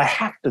truly like I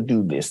have to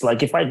do this?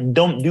 Like, if I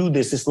don't do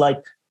this, it's like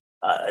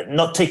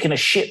not taking a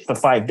shit for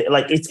 5 days.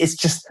 Like it's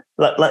just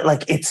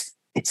like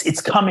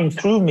it's coming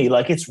through me.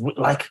 Like it's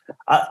like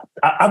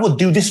I would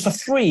do this for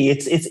free.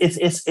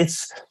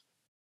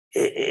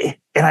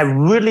 And I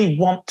really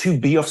want to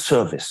be of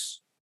service,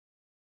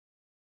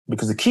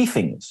 because the key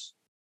thing is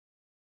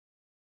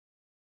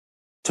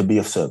to be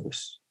of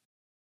service.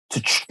 To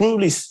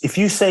truly, if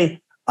you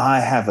say, I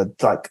have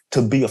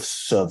to be of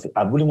service,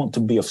 I really want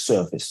to be of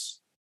service,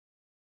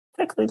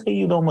 technically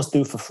you'd almost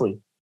do it for free.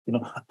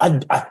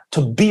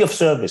 To be of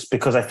service,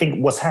 because I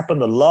think what's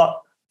happened a lot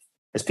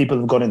is people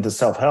have got into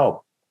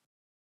self-help.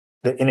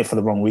 They're in it for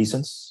the wrong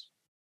reasons.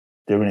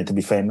 They're in it to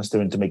be famous.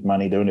 They're in it to make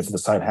money. They're in it for the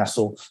side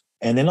hustle.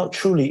 And they're not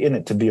truly in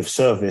it to be of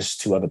service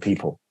to other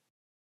people.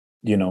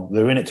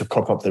 They're in it to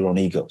prop up their own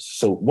egos.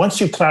 So once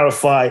you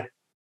clarify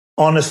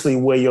honestly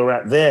where you're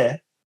at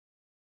there,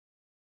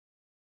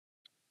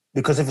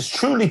 because if it's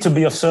truly to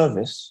be of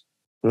service,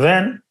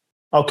 then,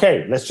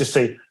 okay, let's just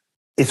say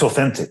it's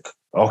authentic.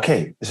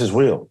 Okay, this is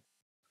real.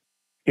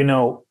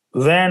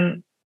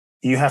 Then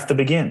you have to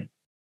begin,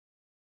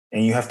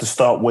 and you have to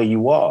start where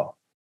you are.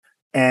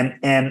 And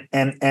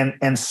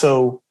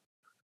so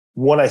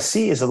what I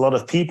see is a lot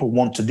of people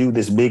want to do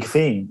this big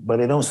thing, but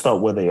they don't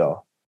start where they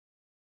are.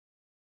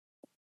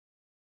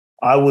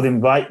 I would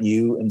invite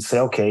you and say,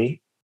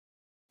 okay,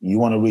 you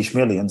want to reach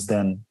millions,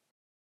 then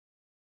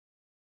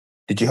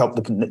did you help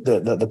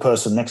the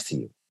person next to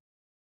you?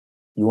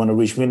 You want to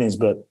reach millions,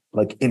 but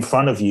like in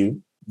front of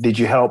you, did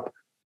you help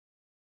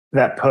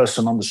that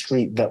person on the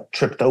street that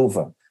tripped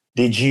over?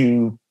 Did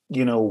you,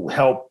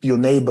 help your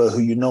neighbor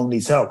who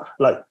needs help?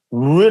 Like,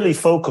 really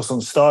focus on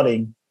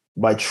starting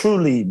by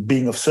truly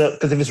being of service.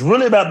 Because if it's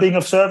really about being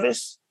of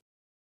service,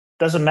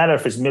 doesn't matter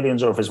if it's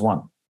millions or if it's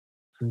one.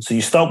 So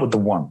you start with the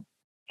one,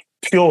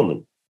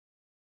 purely.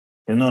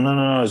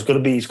 No. It's got to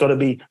be,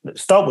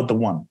 start with the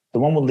one. The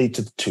one will lead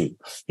to the two.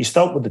 You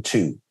start with the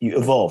two, you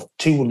evolve.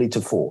 2 will lead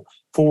to 4.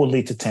 4 will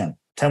lead to 10.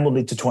 10 will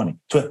lead to 20.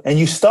 And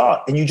you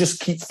start, and you just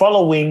keep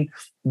following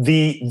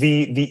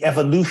the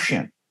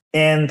evolution.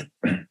 And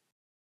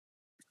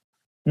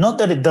not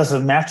that it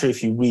doesn't matter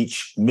if you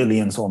reach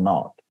millions or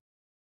not,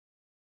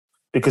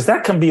 because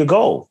that can be a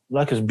goal,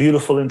 like it's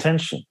beautiful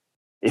intention.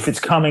 If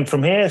it's coming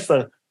from here, it's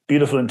a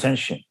beautiful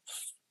intention.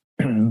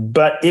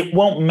 But it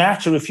won't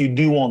matter if you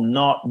do or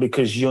not,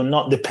 because you're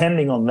not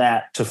depending on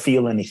that to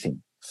feel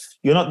anything.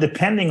 You're not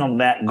depending on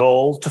that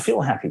goal to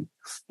feel happy.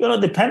 You're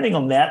not depending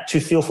on that to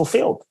feel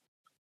fulfilled.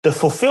 The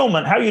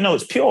fulfillment, how you know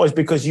it's pure, is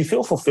because you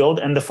feel fulfilled,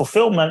 and the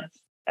fulfillment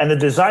and the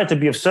desire to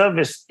be of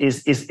service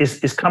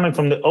is coming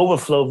from the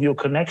overflow of your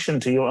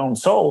connection to your own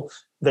soul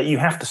that you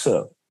have to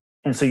serve.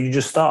 And so you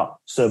just start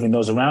serving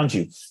those around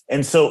you.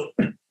 And so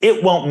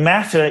it won't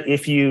matter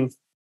if you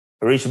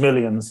reach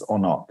millions or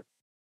not.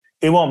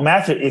 It won't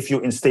matter if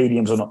you're in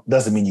stadiums or not.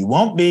 Doesn't mean you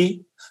won't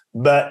be,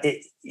 but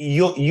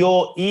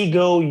your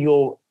ego,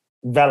 your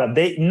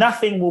validate,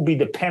 nothing will be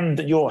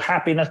dependent. Your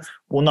happiness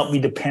will not be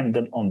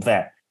dependent on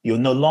that. You're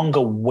no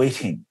longer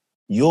waiting.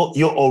 You're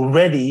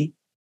already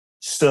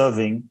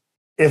serving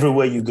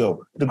everywhere you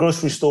go. The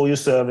grocery store, you're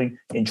serving.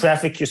 In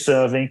traffic, you're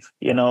serving.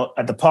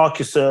 At the park,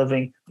 you're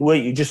serving. Where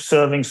you're just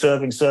serving.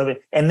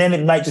 And then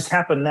it might just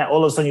happen that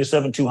all of a sudden you're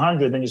serving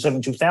 200, then you're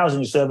serving 2,000,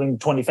 you're serving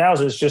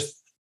 20,000. It's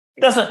just,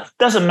 it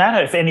doesn't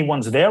matter if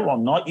anyone's there or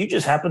not. You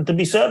just happen to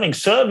be serving.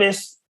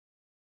 Service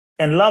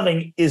and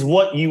loving is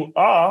what you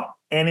are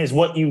and is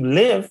what you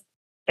live.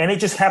 And it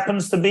just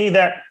happens to be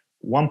that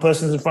one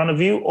person's in front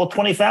of you or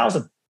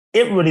 20,000.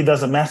 It really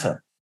doesn't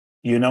matter,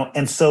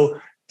 And so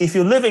if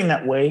you're living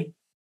that way,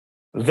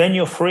 then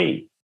you're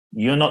free.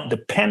 You're not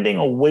depending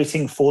or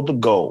waiting for the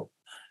goal.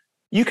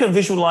 You can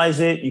visualize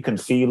it, you can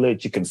feel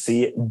it, you can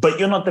see it, but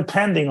you're not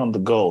depending on the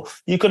goal.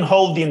 You can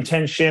hold the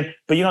intention,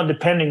 but you're not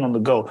depending on the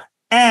goal.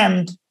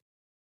 And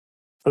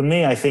for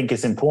me, I think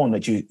it's important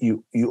that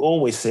you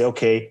always say,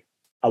 okay,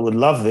 I would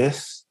love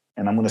this,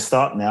 and I'm going to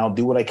start now,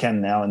 do what I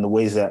can now in the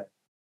ways that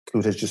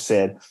Kute has just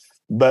said.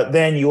 But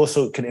then you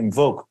also can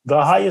invoke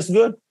the highest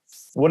good,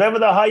 whatever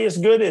the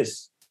highest good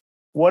is,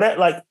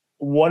 whatever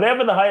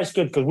the highest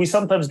good, because we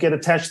sometimes get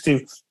attached to,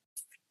 it's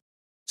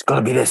got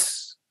to be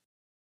this,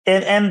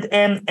 and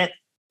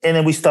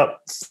then we start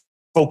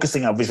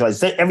focusing our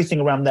visualization, everything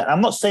around that.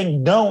 I'm not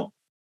saying don't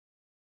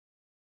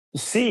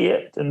see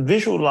it and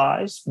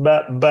visualize,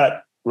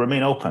 but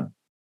remain open.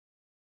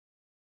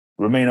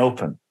 Remain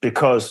open,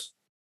 because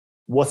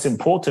what's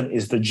important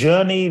is the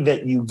journey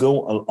that you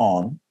go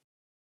on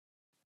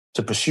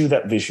to pursue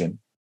that vision.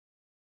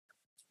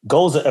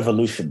 Goals are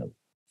evolutionary.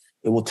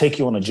 It will take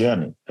you on a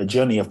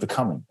journey of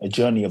becoming, a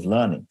journey of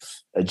learning,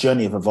 a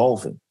journey of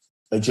evolving,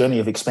 a journey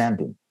of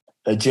expanding,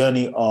 a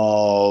journey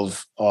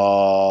of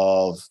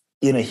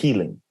inner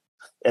healing,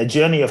 a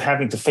journey of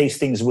having to face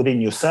things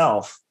within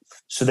yourself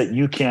so that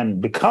you can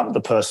become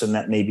the person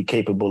that may be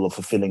capable of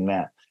fulfilling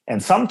that.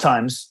 And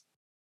sometimes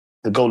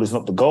the goal is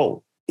not the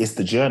goal, it's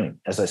the journey,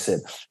 as I said.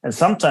 And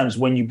sometimes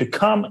when you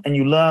become and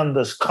you learn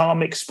those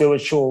karmic,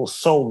 spiritual,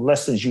 soul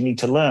lessons you need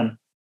to learn,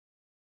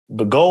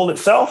 the goal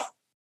itself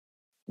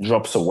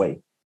drops away.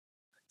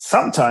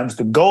 Sometimes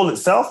the goal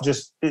itself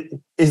just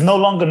is no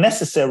longer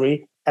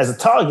necessary as a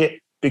target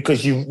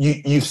because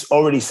you've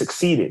already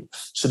succeeded.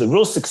 So the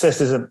real success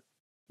isn't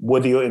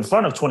whether you're in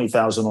front of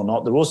 20,000 or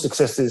not. The real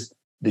success is,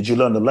 did you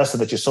learn the lesson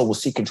that your soul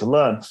was seeking to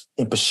learn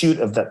in pursuit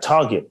of that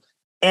target?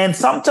 And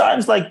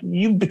sometimes, like,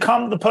 you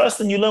become the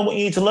person, you learn what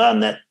you need to learn,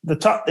 that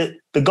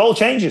the goal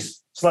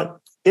changes. It's like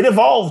it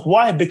evolved.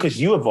 Why? Because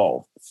you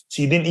evolved.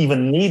 So you didn't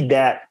even need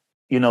that,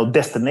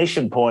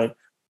 destination point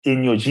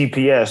in your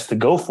GPS to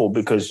go for,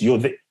 because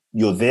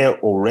you're there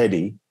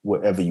already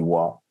wherever you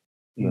are,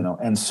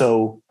 And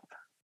so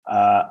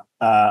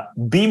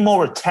be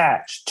more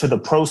attached to the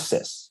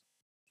process.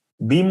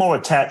 Be more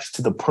attached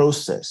to the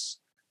process.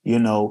 It's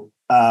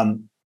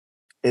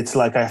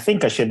like, I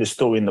think I shared this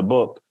story in the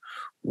book,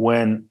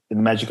 when in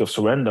The Magic of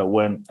Surrender,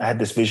 when I had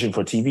this vision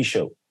for a TV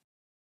show.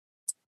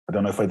 I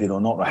don't know if I did or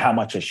not, or how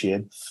much I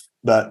shared,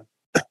 but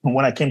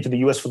when I came to the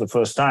US for the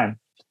first time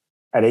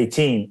at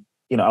 18,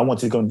 I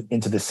wanted to go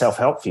into the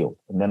self-help field.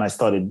 And then I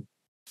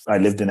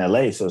lived in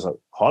LA, so it was like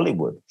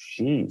Hollywood,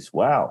 jeez,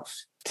 wow,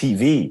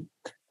 TV,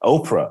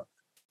 Oprah.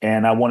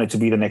 And I wanted to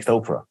be the next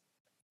Oprah.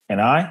 And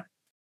I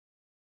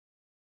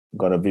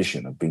got a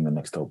vision of being the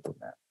next Oprah,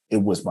 man.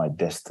 It was my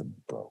destiny,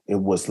 bro. It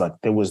was like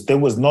there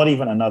was not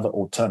even another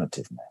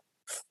alternative, man.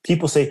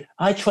 People say,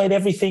 I tried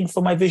everything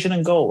for my vision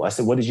and goal. I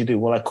said, what did you do?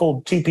 Well, I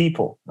called 2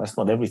 people. That's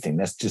not everything.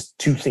 That's just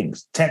 2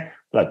 things. 10.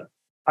 Like,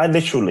 I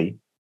literally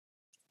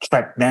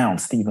tracked down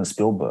Steven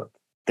Spielberg,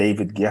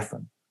 David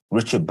Geffen,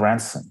 Richard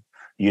Branson,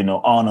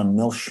 Arnold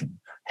Milchan,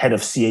 head of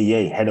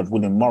CAA, head of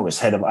William Morris,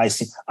 head of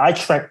IC. I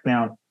tracked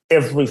down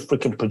every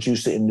freaking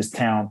producer in this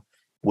town,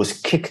 was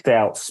kicked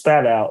out,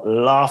 spat out,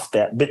 laughed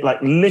at, but like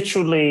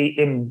literally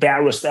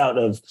embarrassed out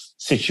of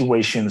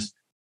situations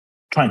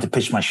trying to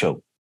pitch my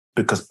show,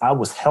 because I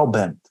was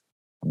hell-bent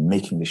on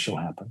making the show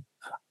happen.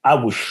 I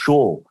was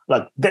sure,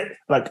 like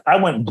I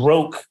went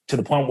broke to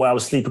the point where I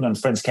was sleeping on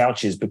friends'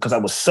 couches because I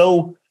was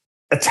so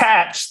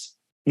attached,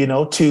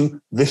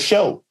 to the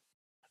show.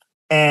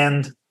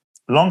 And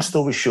long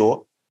story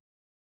short,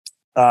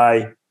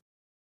 I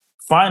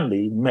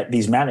finally met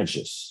these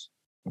managers.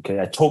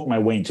 Okay, I talked my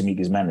way in to meet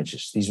these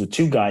managers. These were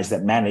 2 guys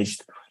that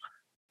managed,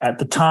 at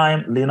the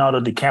time, Leonardo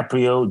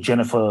DiCaprio,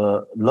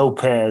 Jennifer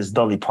Lopez,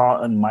 Dolly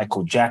Parton,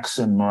 Michael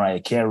Jackson, Mariah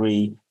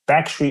Carey,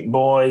 Backstreet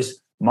Boys,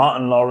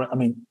 Martin Lawrence. I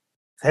mean,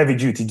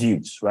 heavy-duty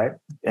dudes, right?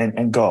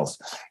 And girls.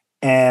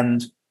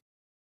 And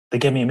they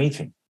gave me a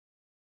meeting.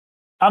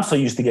 I'm so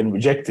used to getting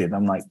rejected.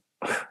 I'm like,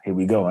 here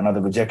we go,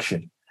 another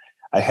rejection.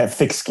 I had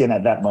thick skin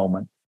at that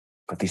moment.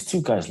 But these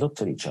 2 guys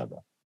looked at each other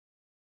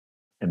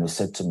and they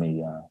said to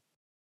me,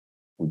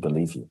 we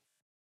believe you.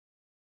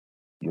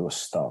 You're a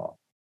star.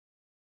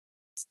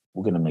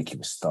 We're going to make you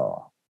a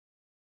star.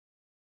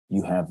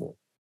 You have it.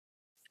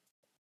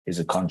 Here's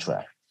a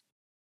contract.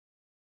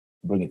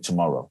 Bring it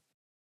tomorrow.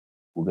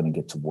 We're going to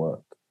get to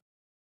work.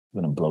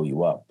 We're going to blow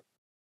you up.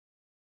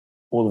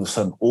 All of a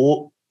sudden,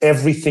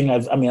 everything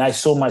I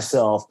saw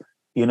myself,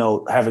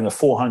 having a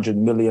 $400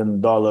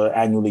 million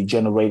annually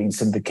generating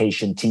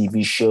syndication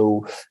TV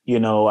show.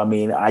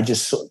 I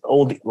just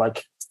saw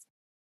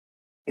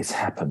it's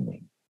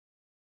happening.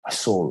 I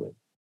saw it.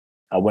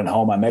 I went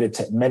home. I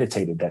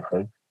meditated that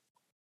day.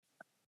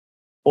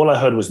 All I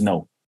heard was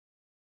no.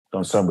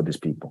 Don't sign with these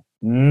people.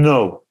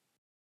 No.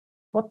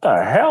 What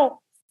the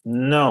hell?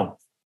 No.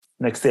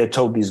 Next day, I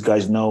told these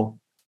guys no.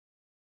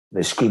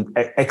 They screamed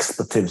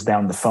expletives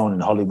down the phone in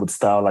Hollywood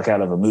style, like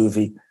out of a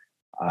movie.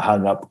 I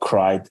hung up,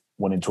 cried,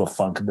 went into a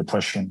funk and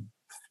depression.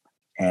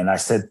 And I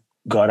said,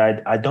 God,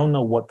 I don't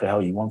know what the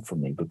hell you want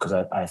from me, because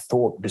I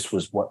thought this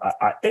was what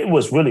it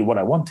was really what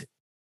I wanted.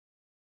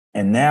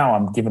 And now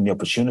I'm given the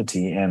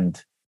opportunity,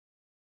 and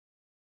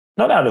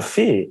not out of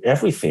fear,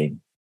 everything.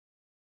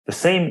 The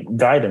same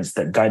guidance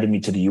that guided me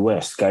to the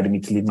US, guided me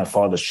to leave my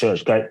father's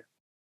church,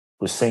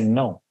 was saying,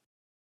 no,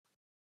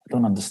 I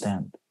don't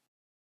understand.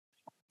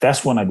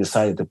 That's when I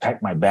decided to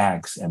pack my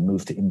bags and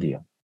move to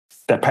India.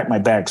 Pack my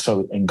bags,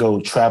 and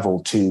go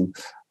travel to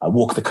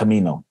walk the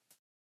Camino.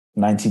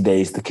 90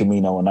 days, the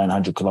Camino, a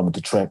 900-kilometer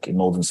trek in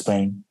northern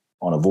Spain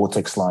on a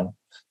vortex line.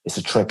 It's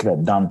a trek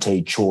that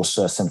Dante,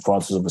 Chaucer, St.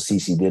 Francis of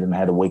Assisi did and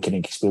had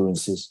awakening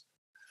experiences.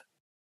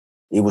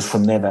 It was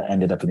from there that I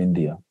ended up in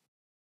India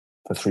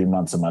for 3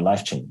 months, and my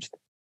life changed.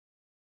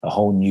 A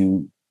whole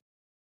new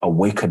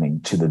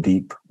awakening to the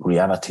deep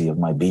reality of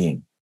my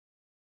being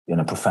in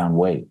a profound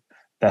way.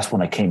 That's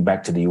when I came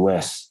back to the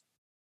US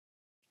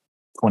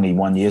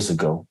 21 years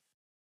ago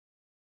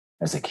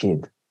as a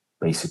kid,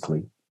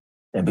 basically,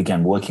 and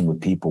began working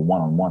with people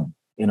one-on-one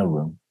in a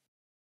room,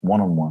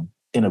 one-on-one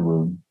in a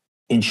room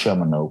in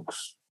Sherman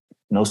Oaks.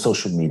 No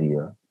social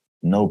media,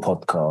 no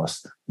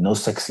podcast, no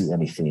sexy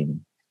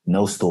anything,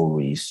 no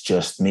stories,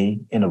 just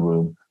me in a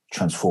room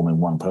transforming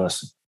one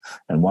person.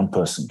 And one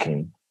person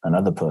came,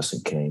 another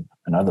person came,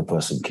 another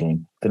person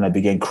came. Then I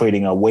began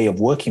creating a way of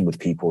working with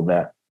people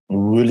that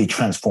really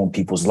transformed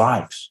people's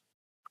lives.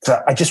 So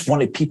I just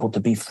wanted people to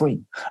be free.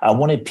 I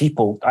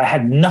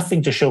had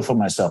nothing to show for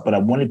myself, but I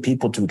wanted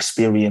people to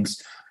experience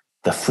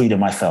the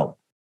freedom I felt.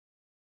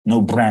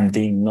 No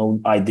branding, no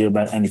idea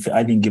about anything.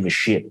 I didn't give a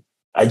shit.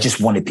 I just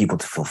wanted people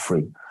to feel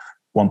free.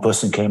 One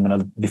person came,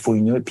 and before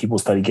you knew it, people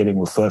started getting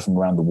referred from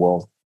around the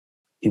world.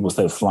 People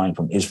started flying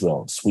from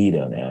Israel,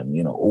 Sweden,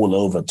 and all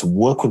over to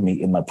work with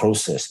me in my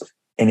process.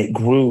 And it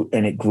grew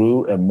and it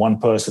grew. And one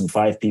person,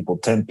 5 people,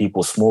 10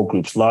 people, small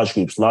groups, large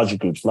groups, larger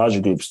groups, larger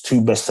groups,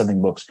 2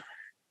 best-selling books.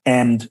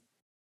 And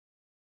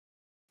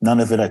none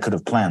of it I could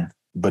have planned,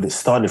 but it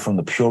started from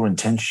the pure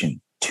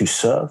intention to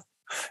serve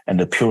and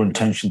the pure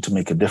intention to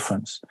make a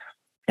difference.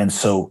 And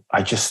so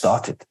I just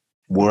started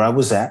where I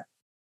was at,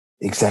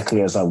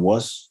 exactly as I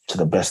was, to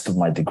the best of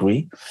my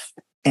degree.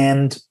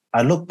 And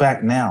I look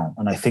back now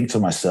and I think to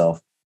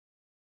myself,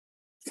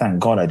 thank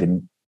God I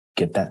didn't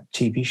get that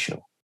TV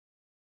show.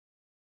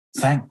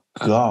 Thank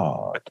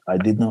God I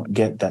did not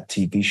get that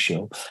TV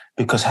show,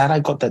 because had I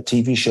got that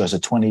TV show as a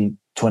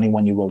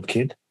 21-year-old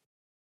kid,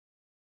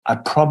 I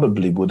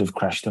probably would have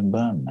crashed and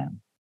burned, man.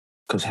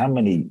 Because how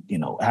many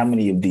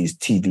of these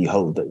TV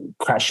hosts that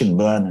crash and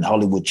burn and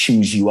Hollywood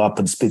chews you up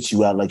and spits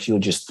you out like you're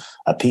just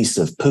a piece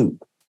of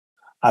poop?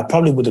 I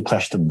probably would have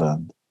crashed and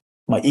burned.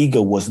 My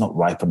ego was not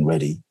ripe and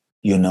ready,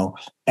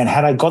 And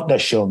had I got that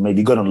show,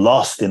 maybe gotten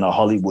lost in a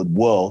Hollywood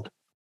world,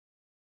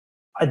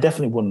 I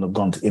definitely wouldn't have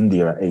gone to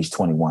India at age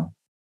 21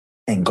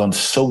 and gone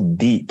so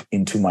deep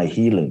into my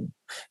healing,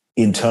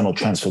 internal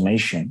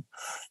transformation,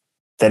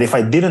 that if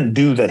I didn't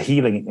do that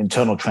healing,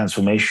 internal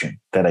transformation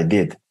that I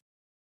did,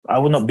 I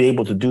would not be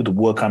able to do the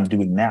work I'm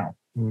doing now.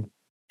 Mm.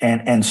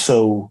 And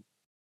so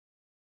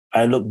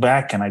I look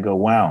back and I go,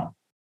 wow,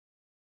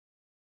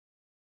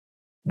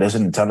 there's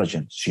an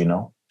intelligence,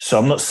 So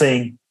I'm not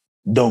saying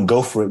don't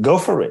go for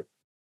it,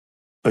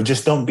 but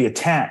just don't be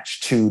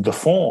attached to the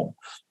form.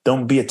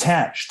 Don't be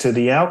attached to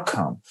the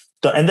outcome.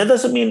 And that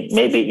doesn't mean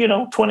maybe,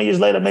 20 years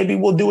later, maybe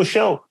we'll do a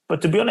show.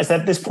 But to be honest,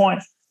 at this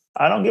point,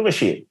 I don't give a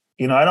shit.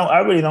 I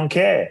really don't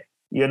care.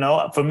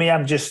 For me,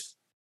 I just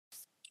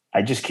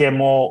care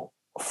more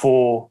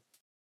for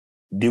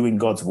doing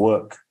God's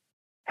work,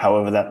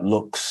 however that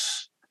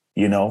looks,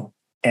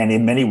 and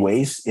in many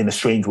ways, in a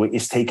strange way,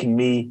 it's taking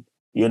me,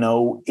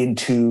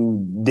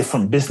 into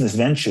different business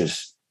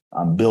ventures.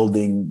 I'm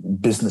building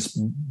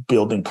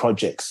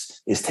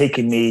projects. It's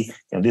taking me,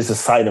 there's a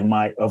side of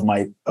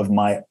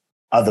my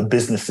other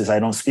businesses I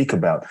don't speak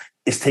about.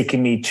 It's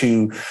taking me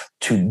to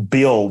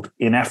build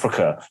in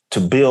Africa, to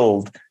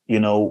build,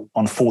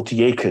 on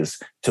 40 acres,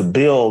 to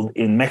build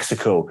in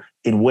Mexico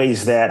in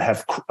ways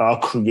that are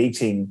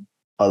creating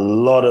a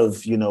lot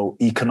of,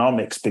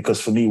 economics. Because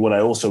for me, what I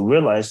also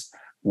realized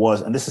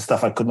was, and this is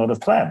stuff I could not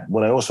have planned,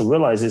 what I also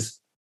realized is,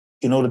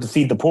 in order to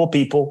feed the poor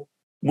people,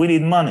 we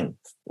need money.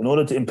 In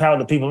order to empower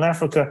the people in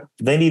Africa,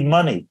 they need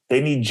money.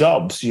 They need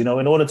jobs, in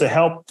order to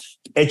help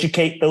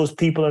educate those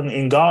people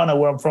in Ghana,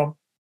 where I'm from.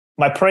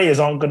 My prayers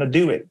aren't going to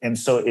do it. And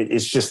so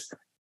it's just,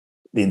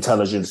 the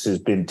intelligence has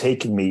been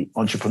taking me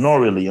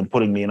entrepreneurially and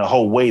putting me in a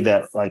whole way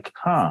that like,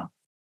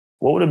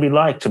 what would it be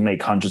like to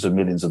make hundreds of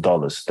millions of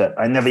dollars that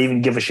I never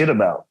even give a shit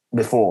about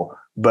before?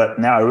 But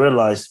now I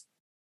realize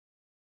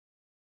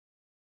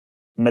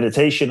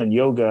meditation and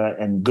yoga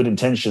and good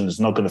intentions is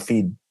not going to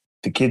feed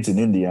the kids in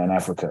India and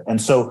Africa.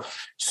 And so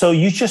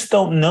you just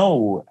don't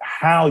know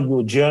how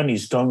your journey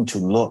is going to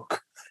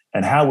look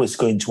and how it's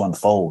going to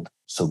unfold.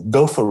 So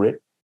go for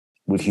it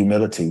with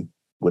humility,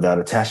 without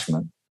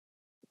attachment.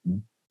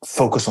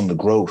 Focus on the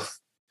growth.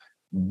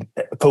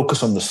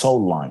 Focus on the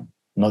soul line,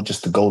 not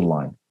just the goal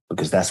line,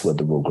 because that's where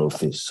the real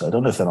growth is. So I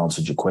don't know if that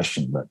answered your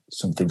question, but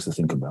some things to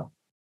think about.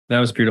 That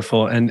was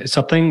beautiful. And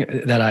something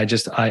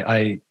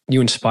that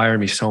you inspire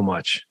me so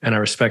much, and I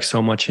respect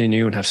so much in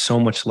you and have so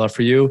much love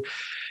for you,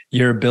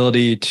 your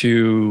ability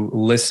to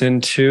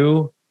listen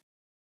to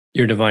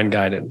your divine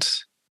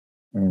guidance.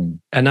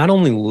 And not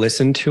only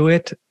listen to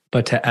it,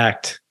 but to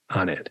act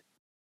on it.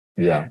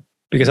 Yeah.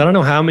 Because I don't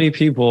know how many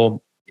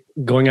people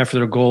going after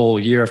their goal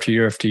year after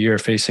year after year,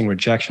 facing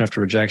rejection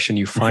after rejection,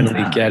 you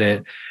finally get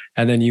it.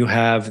 And then you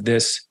have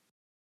this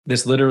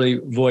literally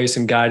voice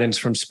and guidance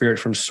from spirit,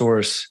 from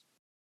source.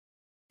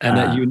 And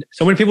that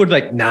so many people would be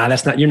like, nah,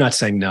 you're not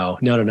saying no.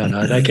 No,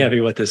 that can't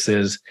be what this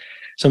is.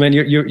 So man,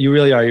 you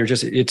really are.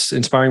 It's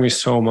inspiring me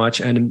so much.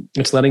 And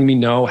it's letting me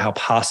know how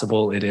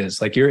possible it is.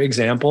 Like your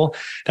example,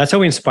 that's how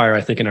we inspire,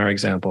 I think, in our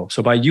example.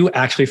 So by you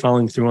actually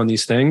following through on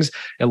these things,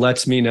 it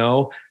lets me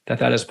know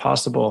that is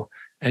possible.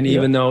 And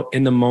even though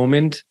in the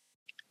moment,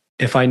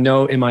 if I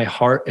know in my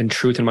heart and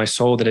truth in my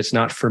soul that it's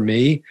not for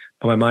me,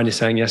 but my mind is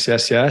saying yes,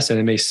 yes, yes, and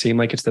it may seem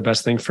like it's the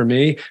best thing for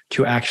me,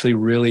 to actually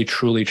really,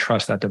 truly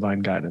trust that divine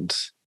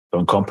guidance.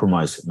 Don't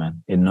compromise it,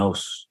 man. It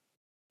knows.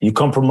 You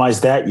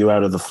compromise that, you're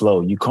out of the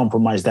flow. You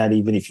compromise that,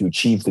 even if you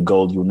achieve the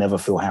goal, you'll never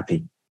feel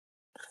happy.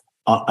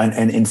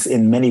 And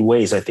in many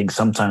ways, I think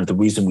sometimes the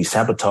reason we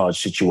sabotage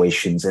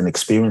situations and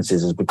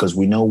experiences is because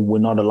we know we're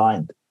not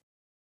aligned.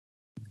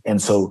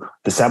 And so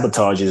the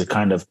sabotage is a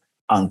kind of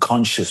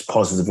unconscious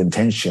positive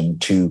intention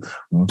to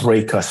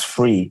break us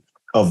free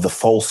of the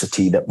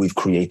falsity that we've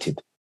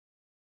created,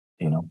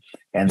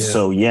 And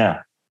so,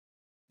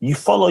 you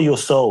follow your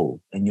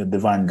soul and your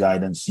divine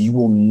guidance, you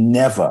will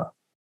never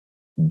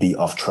be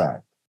off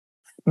track.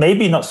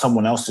 Maybe not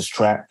someone else's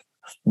track,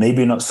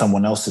 maybe not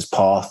someone else's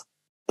path,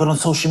 but on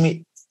social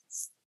media,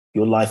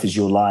 your life is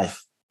your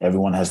life.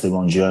 Everyone has their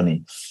own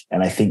journey.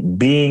 And I think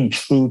being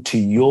true to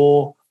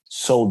your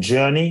soul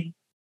journey,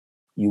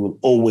 you will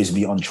always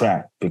be on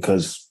track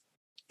because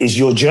it's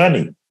your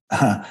journey.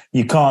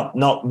 You can't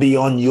not be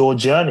on your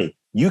journey.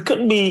 You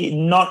can be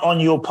not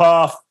on your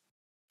path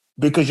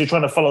because you're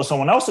trying to follow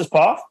someone else's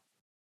path,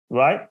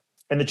 right?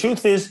 And the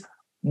truth is,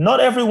 not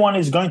everyone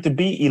is going to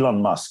be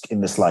Elon Musk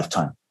in this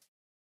lifetime.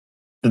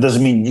 That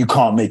doesn't mean you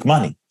can't make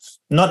money.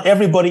 Not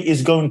everybody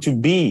is going to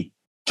be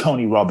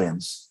Tony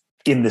Robbins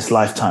in this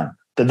lifetime.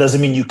 That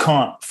doesn't mean you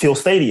can't fill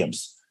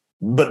stadiums,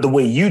 but the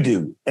way you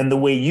do and the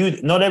way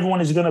not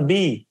everyone is going to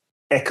be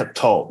Eckhart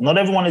Tolle. Not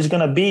everyone is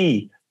going to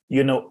be,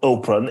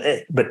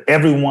 Oprah, but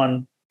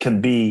everyone can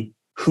be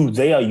who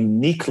they are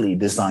uniquely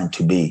designed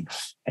to be.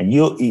 And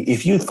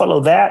if you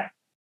follow that,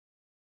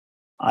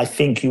 I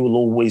think you will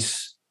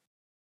always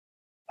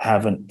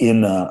have an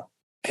inner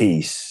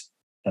peace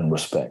and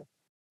respect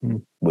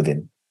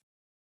within.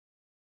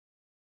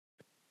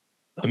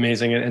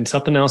 Amazing. And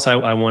something else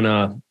I want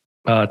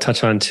to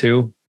touch on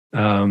too,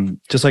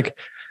 just like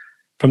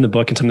from the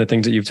book and some of the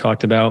things that you've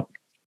talked about.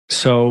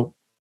 So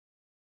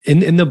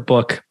in the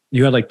book,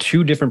 you had like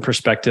two different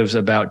perspectives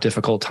about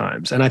difficult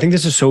times. And I think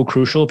this is so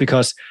crucial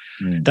because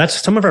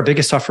that's some of our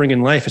biggest suffering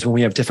in life is when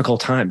we have difficult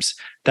times.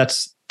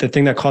 That's the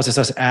thing that causes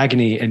us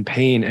agony and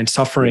pain and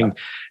suffering.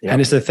 Yeah.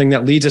 And it's the thing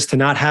that leads us to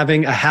not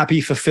having a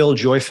happy, fulfilled,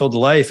 joy-filled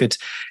life. It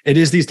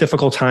is these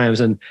difficult times.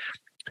 And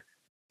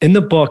in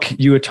the book,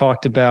 you had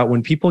talked about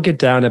when people get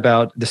down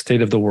about the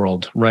state of the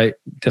world, right?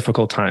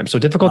 Difficult times. So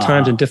difficult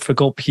times and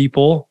difficult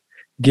people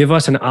give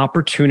us an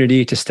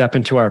opportunity to step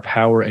into our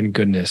power and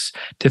goodness.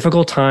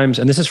 Difficult times,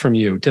 and this is from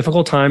you,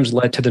 difficult times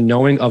led to the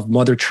knowing of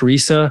Mother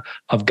Teresa,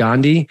 of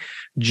Gandhi.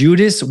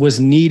 Judas was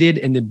needed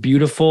in the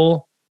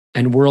beautiful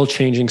and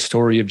world-changing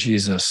story of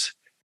Jesus.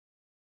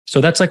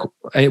 So that's like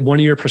one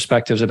of your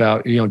perspectives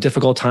about,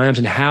 difficult times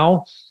and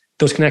how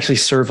those can actually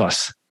serve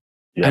us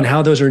and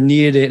how those are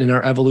needed in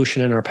our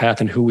evolution and our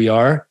path and who we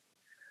are.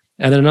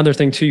 And then another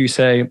thing too, you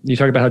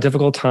talk about how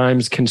difficult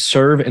times can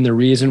serve in the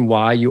reason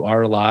why you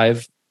are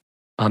alive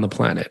on the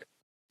planet.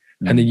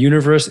 And the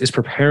universe is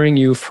preparing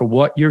you for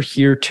what you're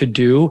here to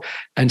do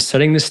and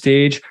setting the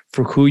stage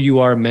for who you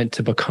are meant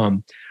to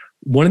become.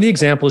 One of the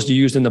examples you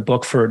used in the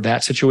book for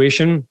that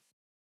situation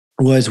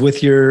was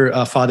with your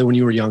father when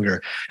you were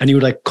younger, and he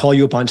would like call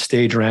you up on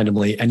stage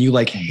randomly and you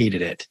like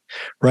hated it,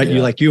 right?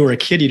 Yeah. You were a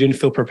kid, you didn't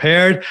feel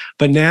prepared,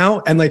 but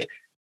now, and like,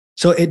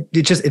 So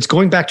it's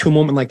going back to a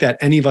moment like that.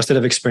 Any of us that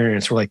have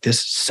experienced, we're like,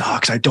 this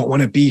sucks. I don't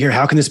want to be here.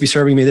 How can this be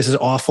serving me? This is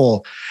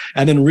awful.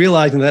 And then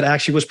realizing that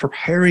actually was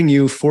preparing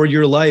you for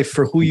your life,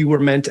 for who you were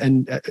meant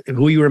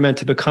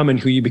to become and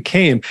who you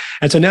became.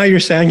 And so now you're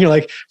saying, you're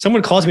like,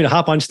 someone calls me to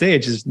hop on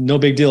stage. It's no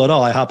big deal at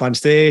all. I hop on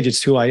stage.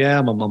 It's who I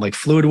am. I'm like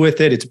fluid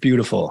with it. It's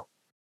beautiful.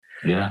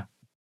 Yeah.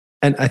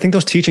 And I think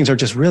those teachings are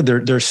just real.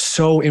 They're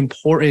so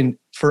important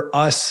for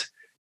us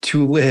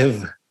to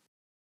live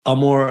a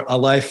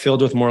life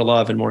filled with more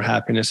love and more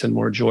happiness and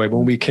more joy.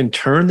 When we can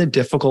turn the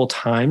difficult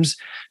times,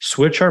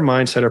 switch our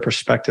mindset or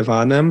perspective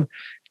on them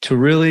to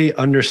really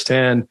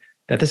understand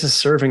that this is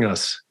serving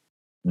us.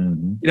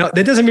 Mm-hmm.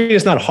 That doesn't mean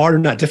it's not hard or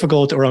not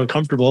difficult or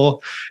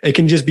uncomfortable. It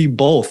can just be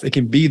both. It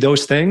can be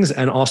those things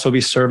and also be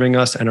serving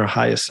us and our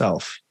highest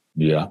self.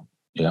 Yeah.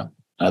 Yeah,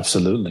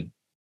 absolutely.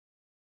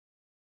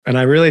 And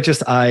I really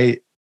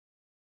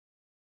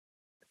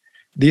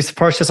these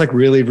parts just like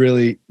really,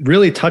 really,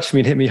 really touched me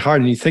and hit me hard.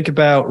 And you think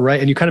about, right,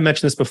 and you kind of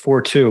mentioned this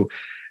before too,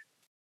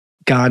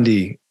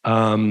 Gandhi,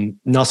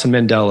 Nelson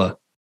Mandela.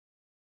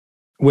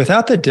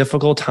 Without the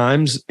difficult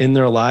times in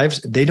their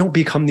lives, they don't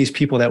become these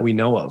people that we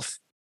know of.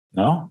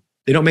 No.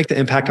 They don't make the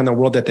impact on the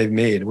world that they've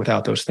made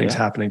without those things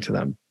happening to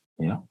them.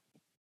 Yeah.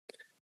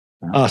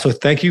 So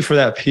thank you for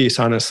that piece,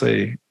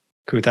 honestly,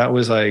 Kute. That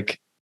was like,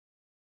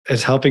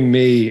 it's helping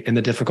me in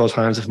the difficult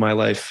times of my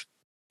life.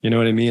 You know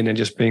what I mean? And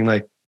just being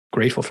like,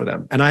 grateful for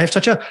them. And I have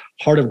such a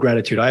heart of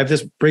gratitude. I have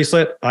this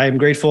bracelet. I am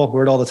grateful.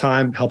 Wear it all the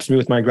time. Helps me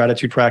with my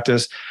gratitude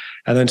practice.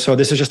 And then, so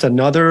this is just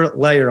another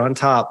layer on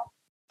top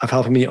of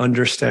helping me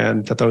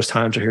understand that those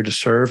times are here to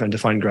serve and to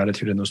find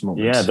gratitude in those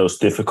moments. Yeah, those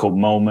difficult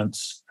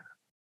moments,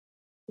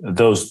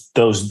 those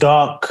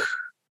dark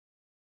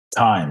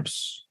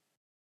times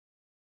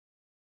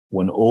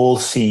when all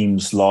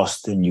seems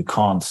lost and you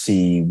can't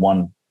see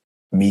 1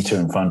 meter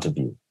in front of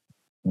you,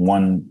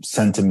 1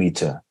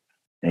 centimeter,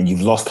 and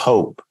you've lost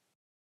hope.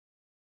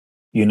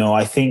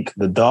 I think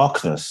the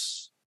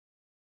darkness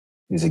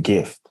is a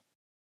gift.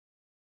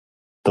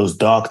 Those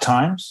dark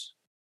times,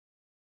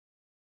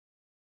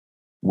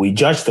 we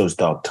judge those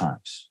dark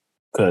times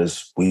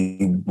because we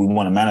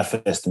want to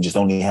manifest and just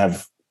only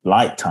have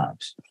light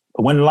times.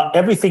 But when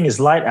everything is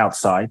light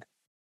outside,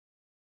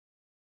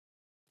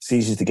 it's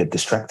easy to get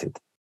distracted.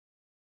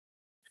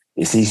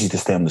 It's easy to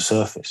stay on the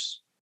surface.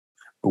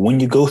 But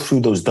when you go through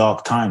those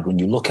dark times, when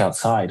you look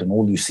outside and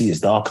all you see is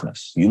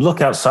darkness, you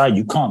look outside,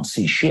 you can't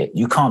see shit.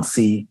 You can't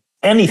see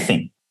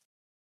anything.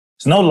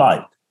 There's no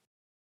light.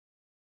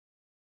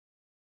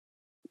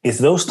 It's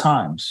those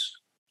times.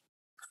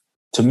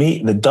 To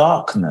me, the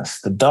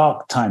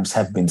dark times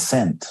have been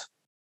sent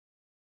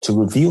to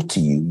reveal to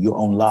you your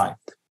own light.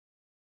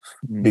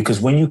 Because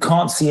when you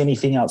can't see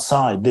anything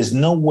outside, there's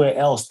nowhere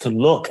else to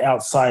look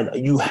outside.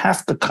 You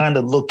have to kind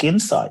of look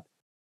inside.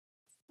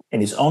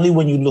 And it's only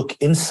when you look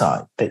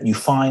inside that you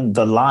find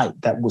the light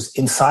that was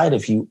inside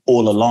of you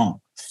all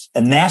along.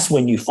 And that's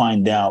when you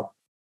find out,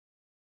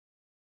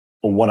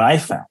 or what I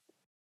found,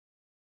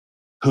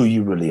 who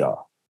you really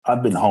are.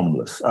 I've been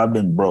homeless. I've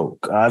been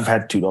broke. I've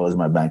had $2 in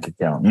my bank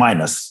account,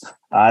 minus.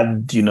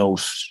 I've,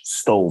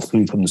 stole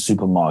food from the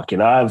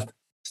supermarket. I've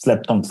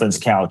slept on friends'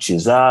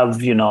 couches.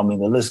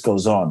 the list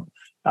goes on.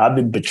 I've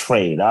been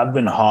betrayed. I've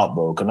been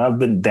heartbroken. I've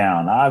been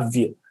down.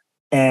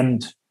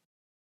 And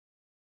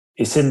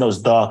it's in those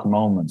dark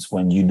moments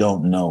when you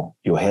don't know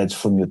your heads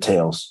from your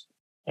tails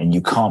and you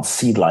can't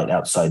see light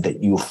outside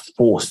that you're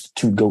forced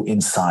to go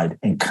inside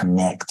and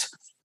connect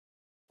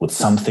with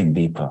something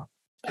deeper,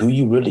 who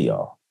you really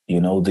are,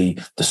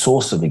 the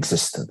source of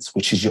existence,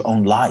 which is your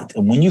own light.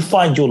 And when you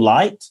find your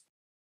light,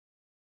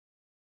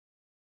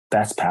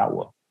 that's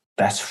power.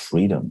 That's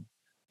freedom.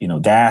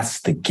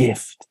 That's the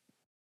gift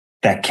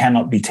that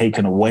cannot be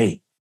taken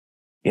away.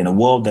 In a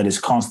world that is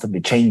constantly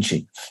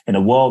changing, in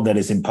a world that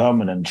is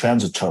impermanent and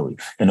transitory,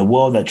 in a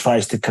world that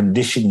tries to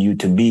condition you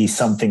to be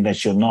something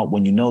that you're not,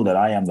 when you know that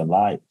I am the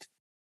light,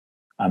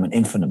 I'm an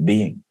infinite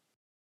being.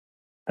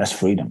 That's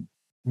freedom,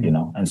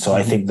 And so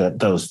I think that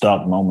those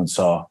dark moments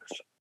are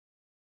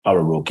a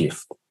real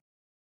gift.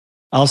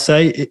 I'll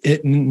say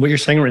what you're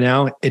saying right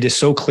now, it is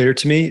so clear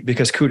to me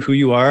because Kute, who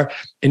you are,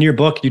 in your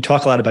book, you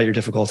talk a lot about your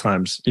difficult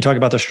times. You talk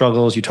about the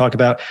struggles, you talk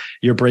about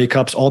your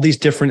breakups, all these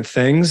different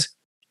things.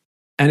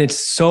 And it's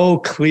so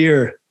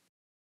clear.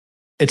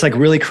 It's like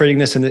really creating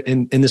this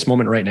in this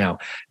moment right now,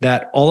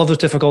 that all of those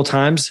difficult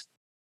times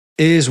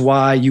is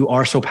why you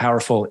are so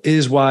powerful,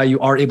 is why you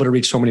are able to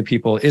reach so many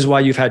people, is why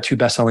you've had 2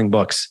 best-selling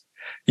books.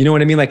 You know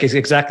what I mean? Like it's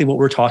exactly what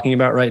we're talking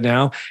about right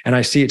now. And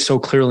I see it so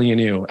clearly in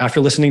you. After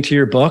listening to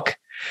your book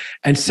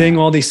and seeing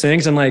all these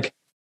things, and like,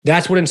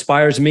 that's what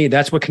inspires me.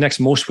 That's what connects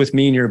most with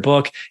me in your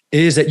book,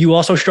 is that you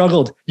also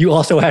struggled. You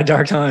also had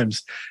dark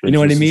times. You know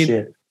what I mean?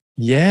 Shit.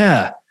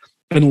 Yeah.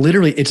 And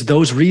literally, it's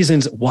those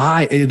reasons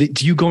why,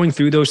 it's you going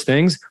through those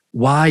things,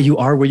 why you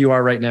are where you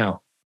are right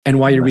now and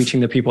why you're reaching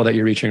the people that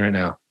you're reaching right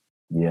now.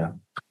 Yeah.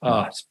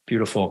 Oh, it's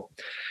beautiful.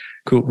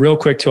 Cool. Real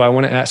quick too, I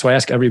want to ask, so I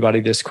ask everybody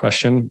this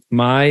question.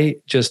 My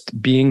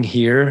just being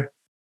here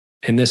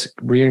in this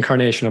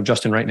reincarnation of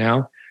Justin right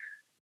now,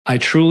 I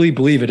truly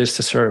believe it is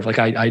to serve. Like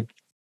I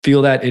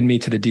feel that in me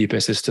to the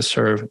deepest, is to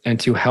serve and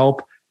to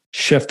help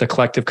shift the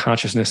collective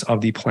consciousness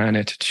of the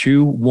planet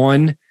to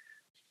one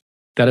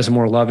that is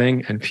more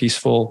loving and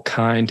peaceful,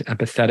 kind,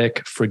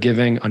 empathetic,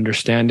 forgiving,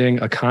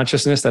 understanding, a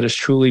consciousness that is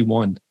truly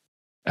one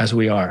as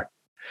we are.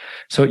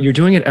 So you're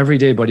doing it every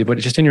day, buddy, but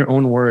just in your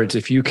own words,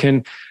 if you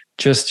can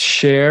just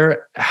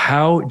share,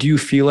 how do you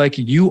feel like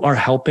you are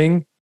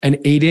helping and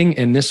aiding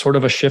in this sort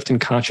of a shift in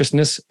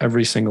consciousness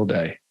every single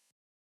day?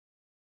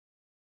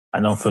 I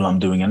don't feel I'm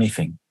doing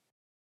anything.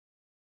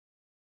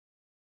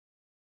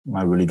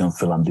 I really don't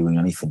feel I'm doing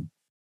anything.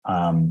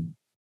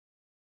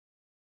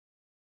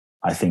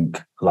 I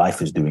think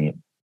life is doing it.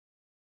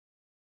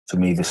 To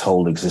me, this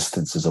whole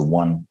existence is a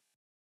one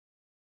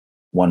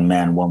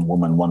man, one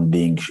woman, one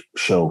being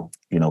show.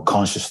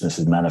 Consciousness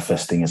is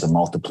manifesting as a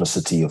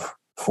multiplicity of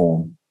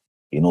form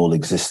in all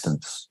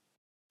existence.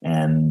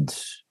 And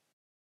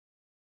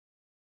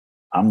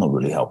I'm not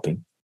really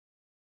helping.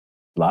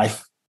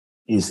 Life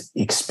is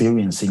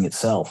experiencing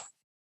itself.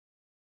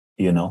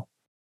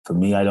 For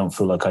me, I don't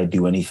feel like I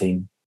do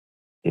anything.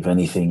 If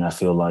anything, I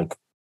feel like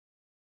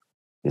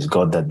it's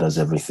God that does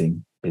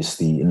everything. It's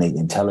the innate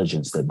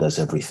intelligence that does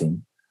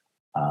everything.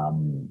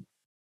 All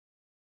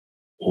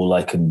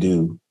I can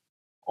do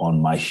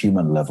on my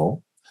human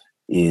level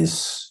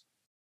is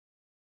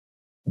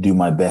do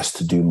my best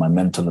to do my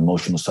mental,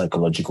 emotional,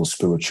 psychological,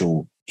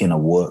 spiritual inner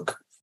work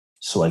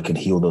so I can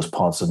heal those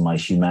parts of my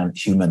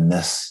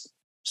humanness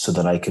so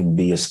that I can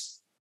be as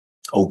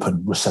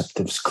open,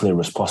 receptive, as clear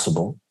as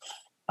possible.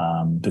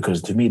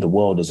 Because to me, the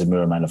world is a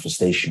mirror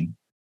manifestation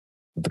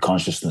of the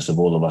consciousness of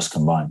all of us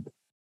combined.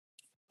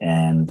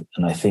 And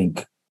I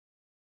think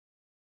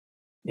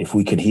if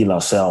we can heal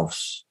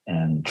ourselves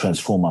and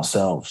transform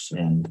ourselves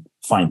and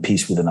find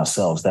peace within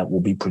ourselves, that will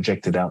be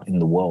projected out in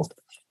the world.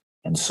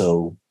 And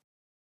so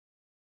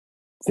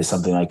if there's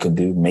something I could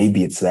do,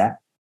 maybe it's that,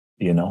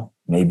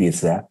 maybe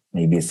it's that,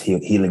 maybe it's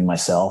healing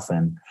myself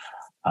and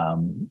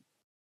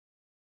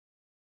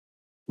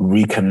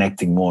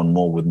reconnecting more and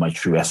more with my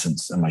true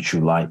essence and my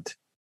true light.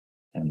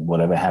 And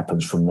whatever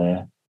happens from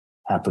there,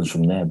 happens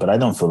from there. But I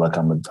don't feel like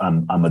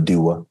I'm a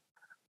doer.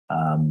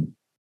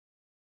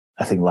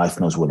 I think life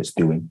knows what it's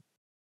doing.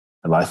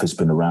 Life has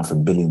been around for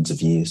billions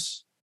of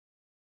years.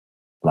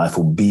 Life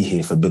will be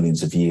here for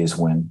billions of years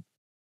when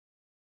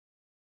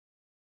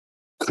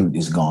Kute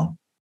is gone.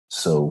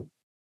 So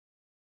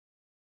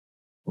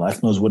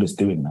life knows what it's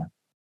doing,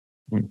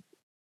 man.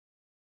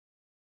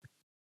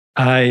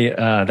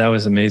 That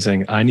was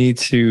amazing. I need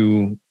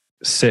to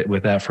sit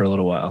with that for a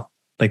little while.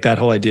 Like that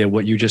whole idea,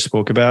 what you just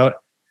spoke about,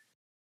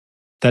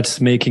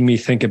 that's making me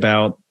think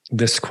about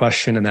this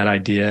question and that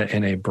idea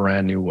in a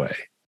brand new way.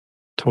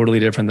 Totally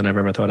different than I've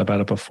ever thought about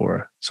it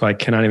before. So I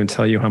cannot even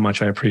tell you how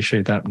much I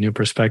appreciate that new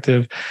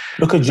perspective.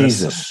 Look at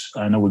Jesus.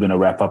 I know we're going to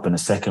wrap up in a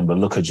second, but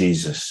look at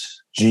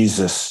Jesus.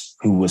 Jesus,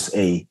 who was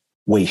a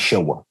way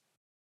shower,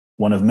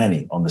 one of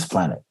many on this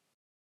planet.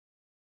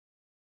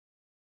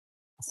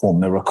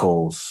 Performed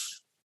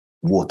miracles,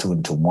 water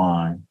into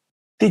wine.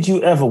 Did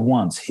you ever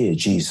once hear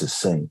Jesus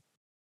say,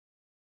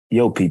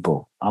 yo,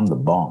 people, I'm the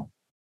bomb.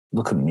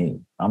 Look at me.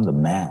 I'm the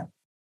man.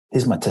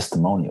 Here's my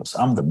testimonials.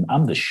 I'm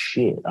the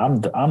shit.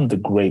 I'm the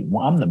great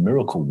one. I'm the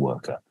miracle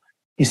worker.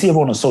 You see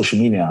everyone on social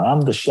media.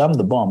 I'm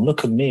the bomb.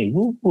 Look at me.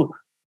 Woo, woo.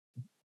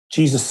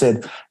 Jesus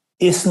said,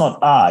 it's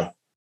not I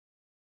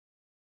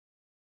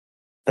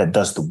that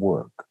does the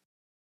work.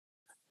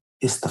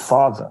 It's the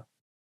Father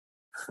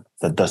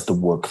that does the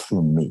work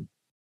through me.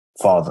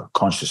 Father,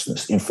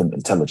 consciousness, infinite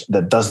intelligence,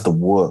 that does the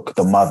work,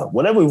 the mother,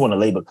 whatever we want to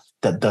label,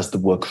 that does the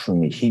work through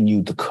me. He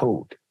knew the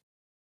code,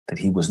 that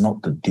he was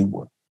not the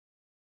doer.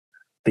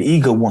 The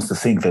ego wants to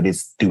think that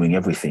it's doing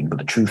everything, but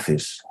the truth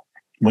is,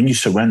 when you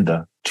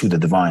surrender to the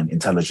divine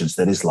intelligence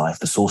that is life,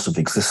 the source of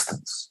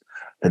existence,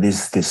 that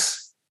is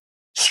this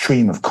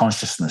stream of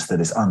consciousness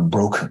that is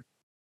unbroken,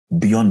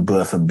 beyond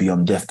birth and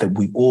beyond death, that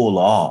we all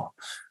are,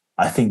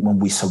 I think when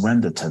we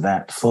surrender to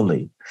that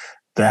fully,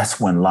 that's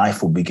when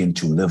life will begin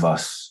to live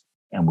us,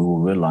 and we will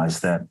realize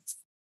that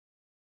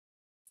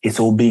it's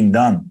all being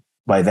done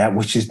by that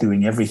which is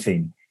doing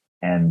everything.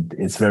 And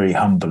it's very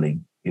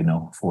humbling,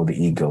 for the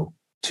ego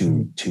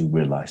to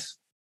realize.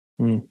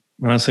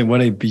 Honestly,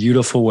 what a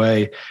beautiful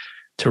way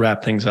to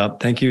wrap things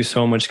up. Thank you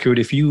so much, Kute.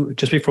 If you,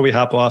 just before we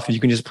hop off, if you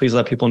can just please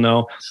let people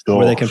know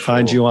where they can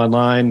find you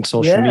online,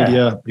 social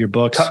media, your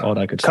books, all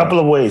that good stuff. Couple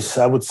of ways.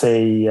 I would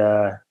say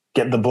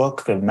get the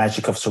book, The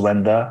Magic of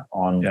Surrender,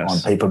 on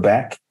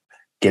paperback.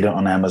 Get it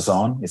on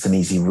Amazon. It's an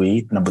easy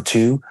read. Number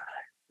 2,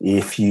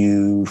 if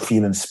you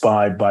feel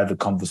inspired by the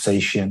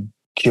conversation,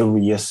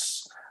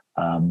 curious,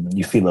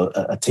 you feel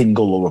a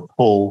tingle or a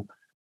pull,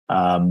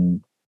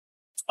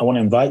 I want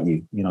to invite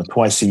you.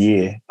 Twice a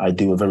year, I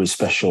do a very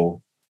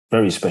special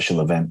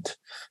event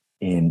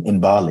in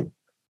Bali.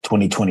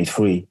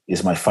 2023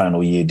 is my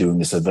final year doing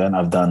this event.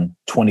 I've done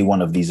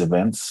 21 of these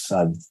events.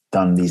 I've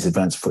done these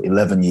events for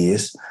 11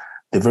 years.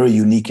 They're very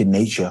unique in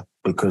nature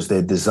because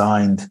they're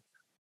designed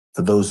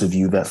for those of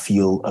you that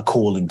feel a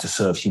calling to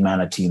serve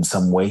humanity in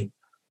some way.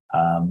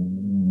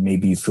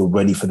 Maybe you feel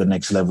ready for the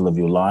next level of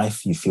your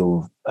life. You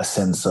feel a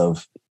sense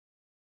of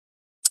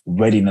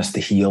readiness to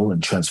heal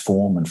and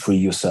transform and free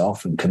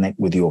yourself and connect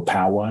with your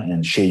power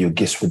and share your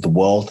gifts with the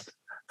world.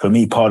 For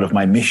me, part of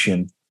my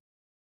mission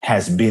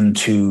has been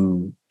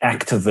to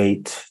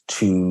activate,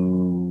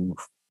 to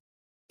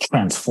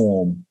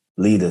transform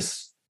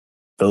leaders,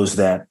 those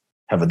that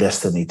have a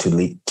destiny to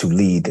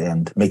lead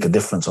and make a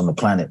difference on the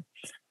planet.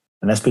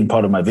 And that's been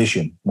part of my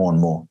vision more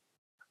and more.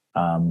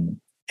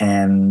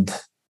 And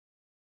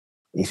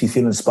if you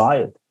feel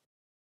inspired,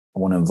 I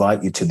want to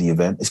invite you to the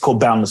event. It's called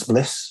Boundless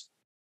Bliss,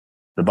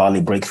 the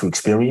Bali Breakthrough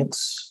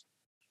Experience.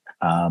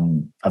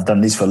 I've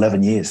done this for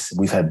 11 years.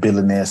 We've had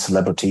billionaires,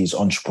 celebrities,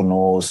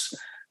 entrepreneurs,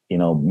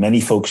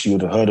 many folks you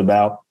would have heard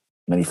about,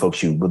 many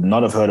folks you would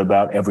not have heard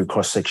about, every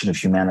cross-section of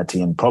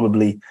humanity. And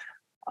probably,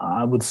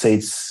 I would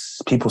say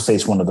people say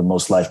it's one of the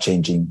most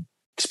life-changing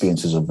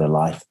experiences of their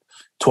life.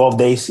 12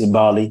 days in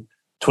Bali.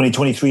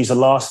 2023 is the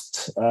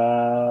last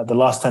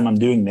time I'm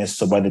doing this.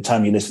 So by the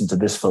time you listen to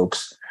this,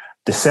 folks,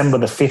 December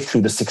the 5th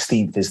through the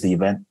 16th is the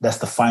event. That's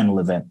the final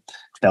event.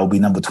 That will be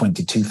number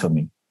 22 for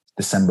me,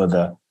 December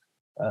the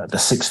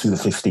 6th through the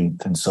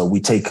 15th. And so we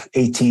take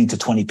 18 to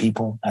 20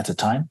 people at a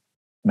time,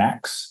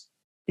 max.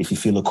 If you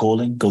feel a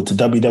calling, go to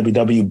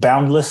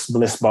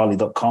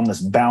www.boundlessblissbali.com.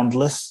 That's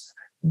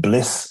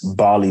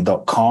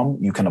boundlessblissbali.com.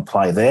 You can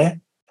apply there.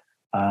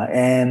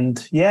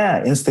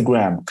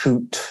 Instagram,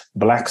 Kute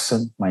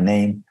Blackson, my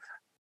name.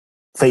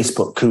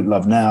 Facebook, Kute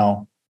Love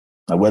Now.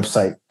 My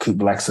website,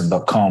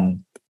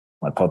 kuteblackson.com.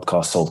 My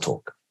podcast, Soul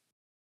Talk.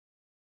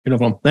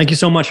 Beautiful. Thank you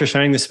so much for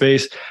sharing this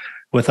space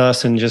with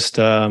us and just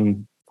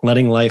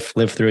letting life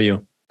live through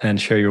you and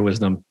share your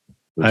wisdom.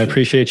 I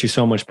appreciate you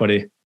so much,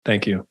 buddy.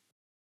 Thank you.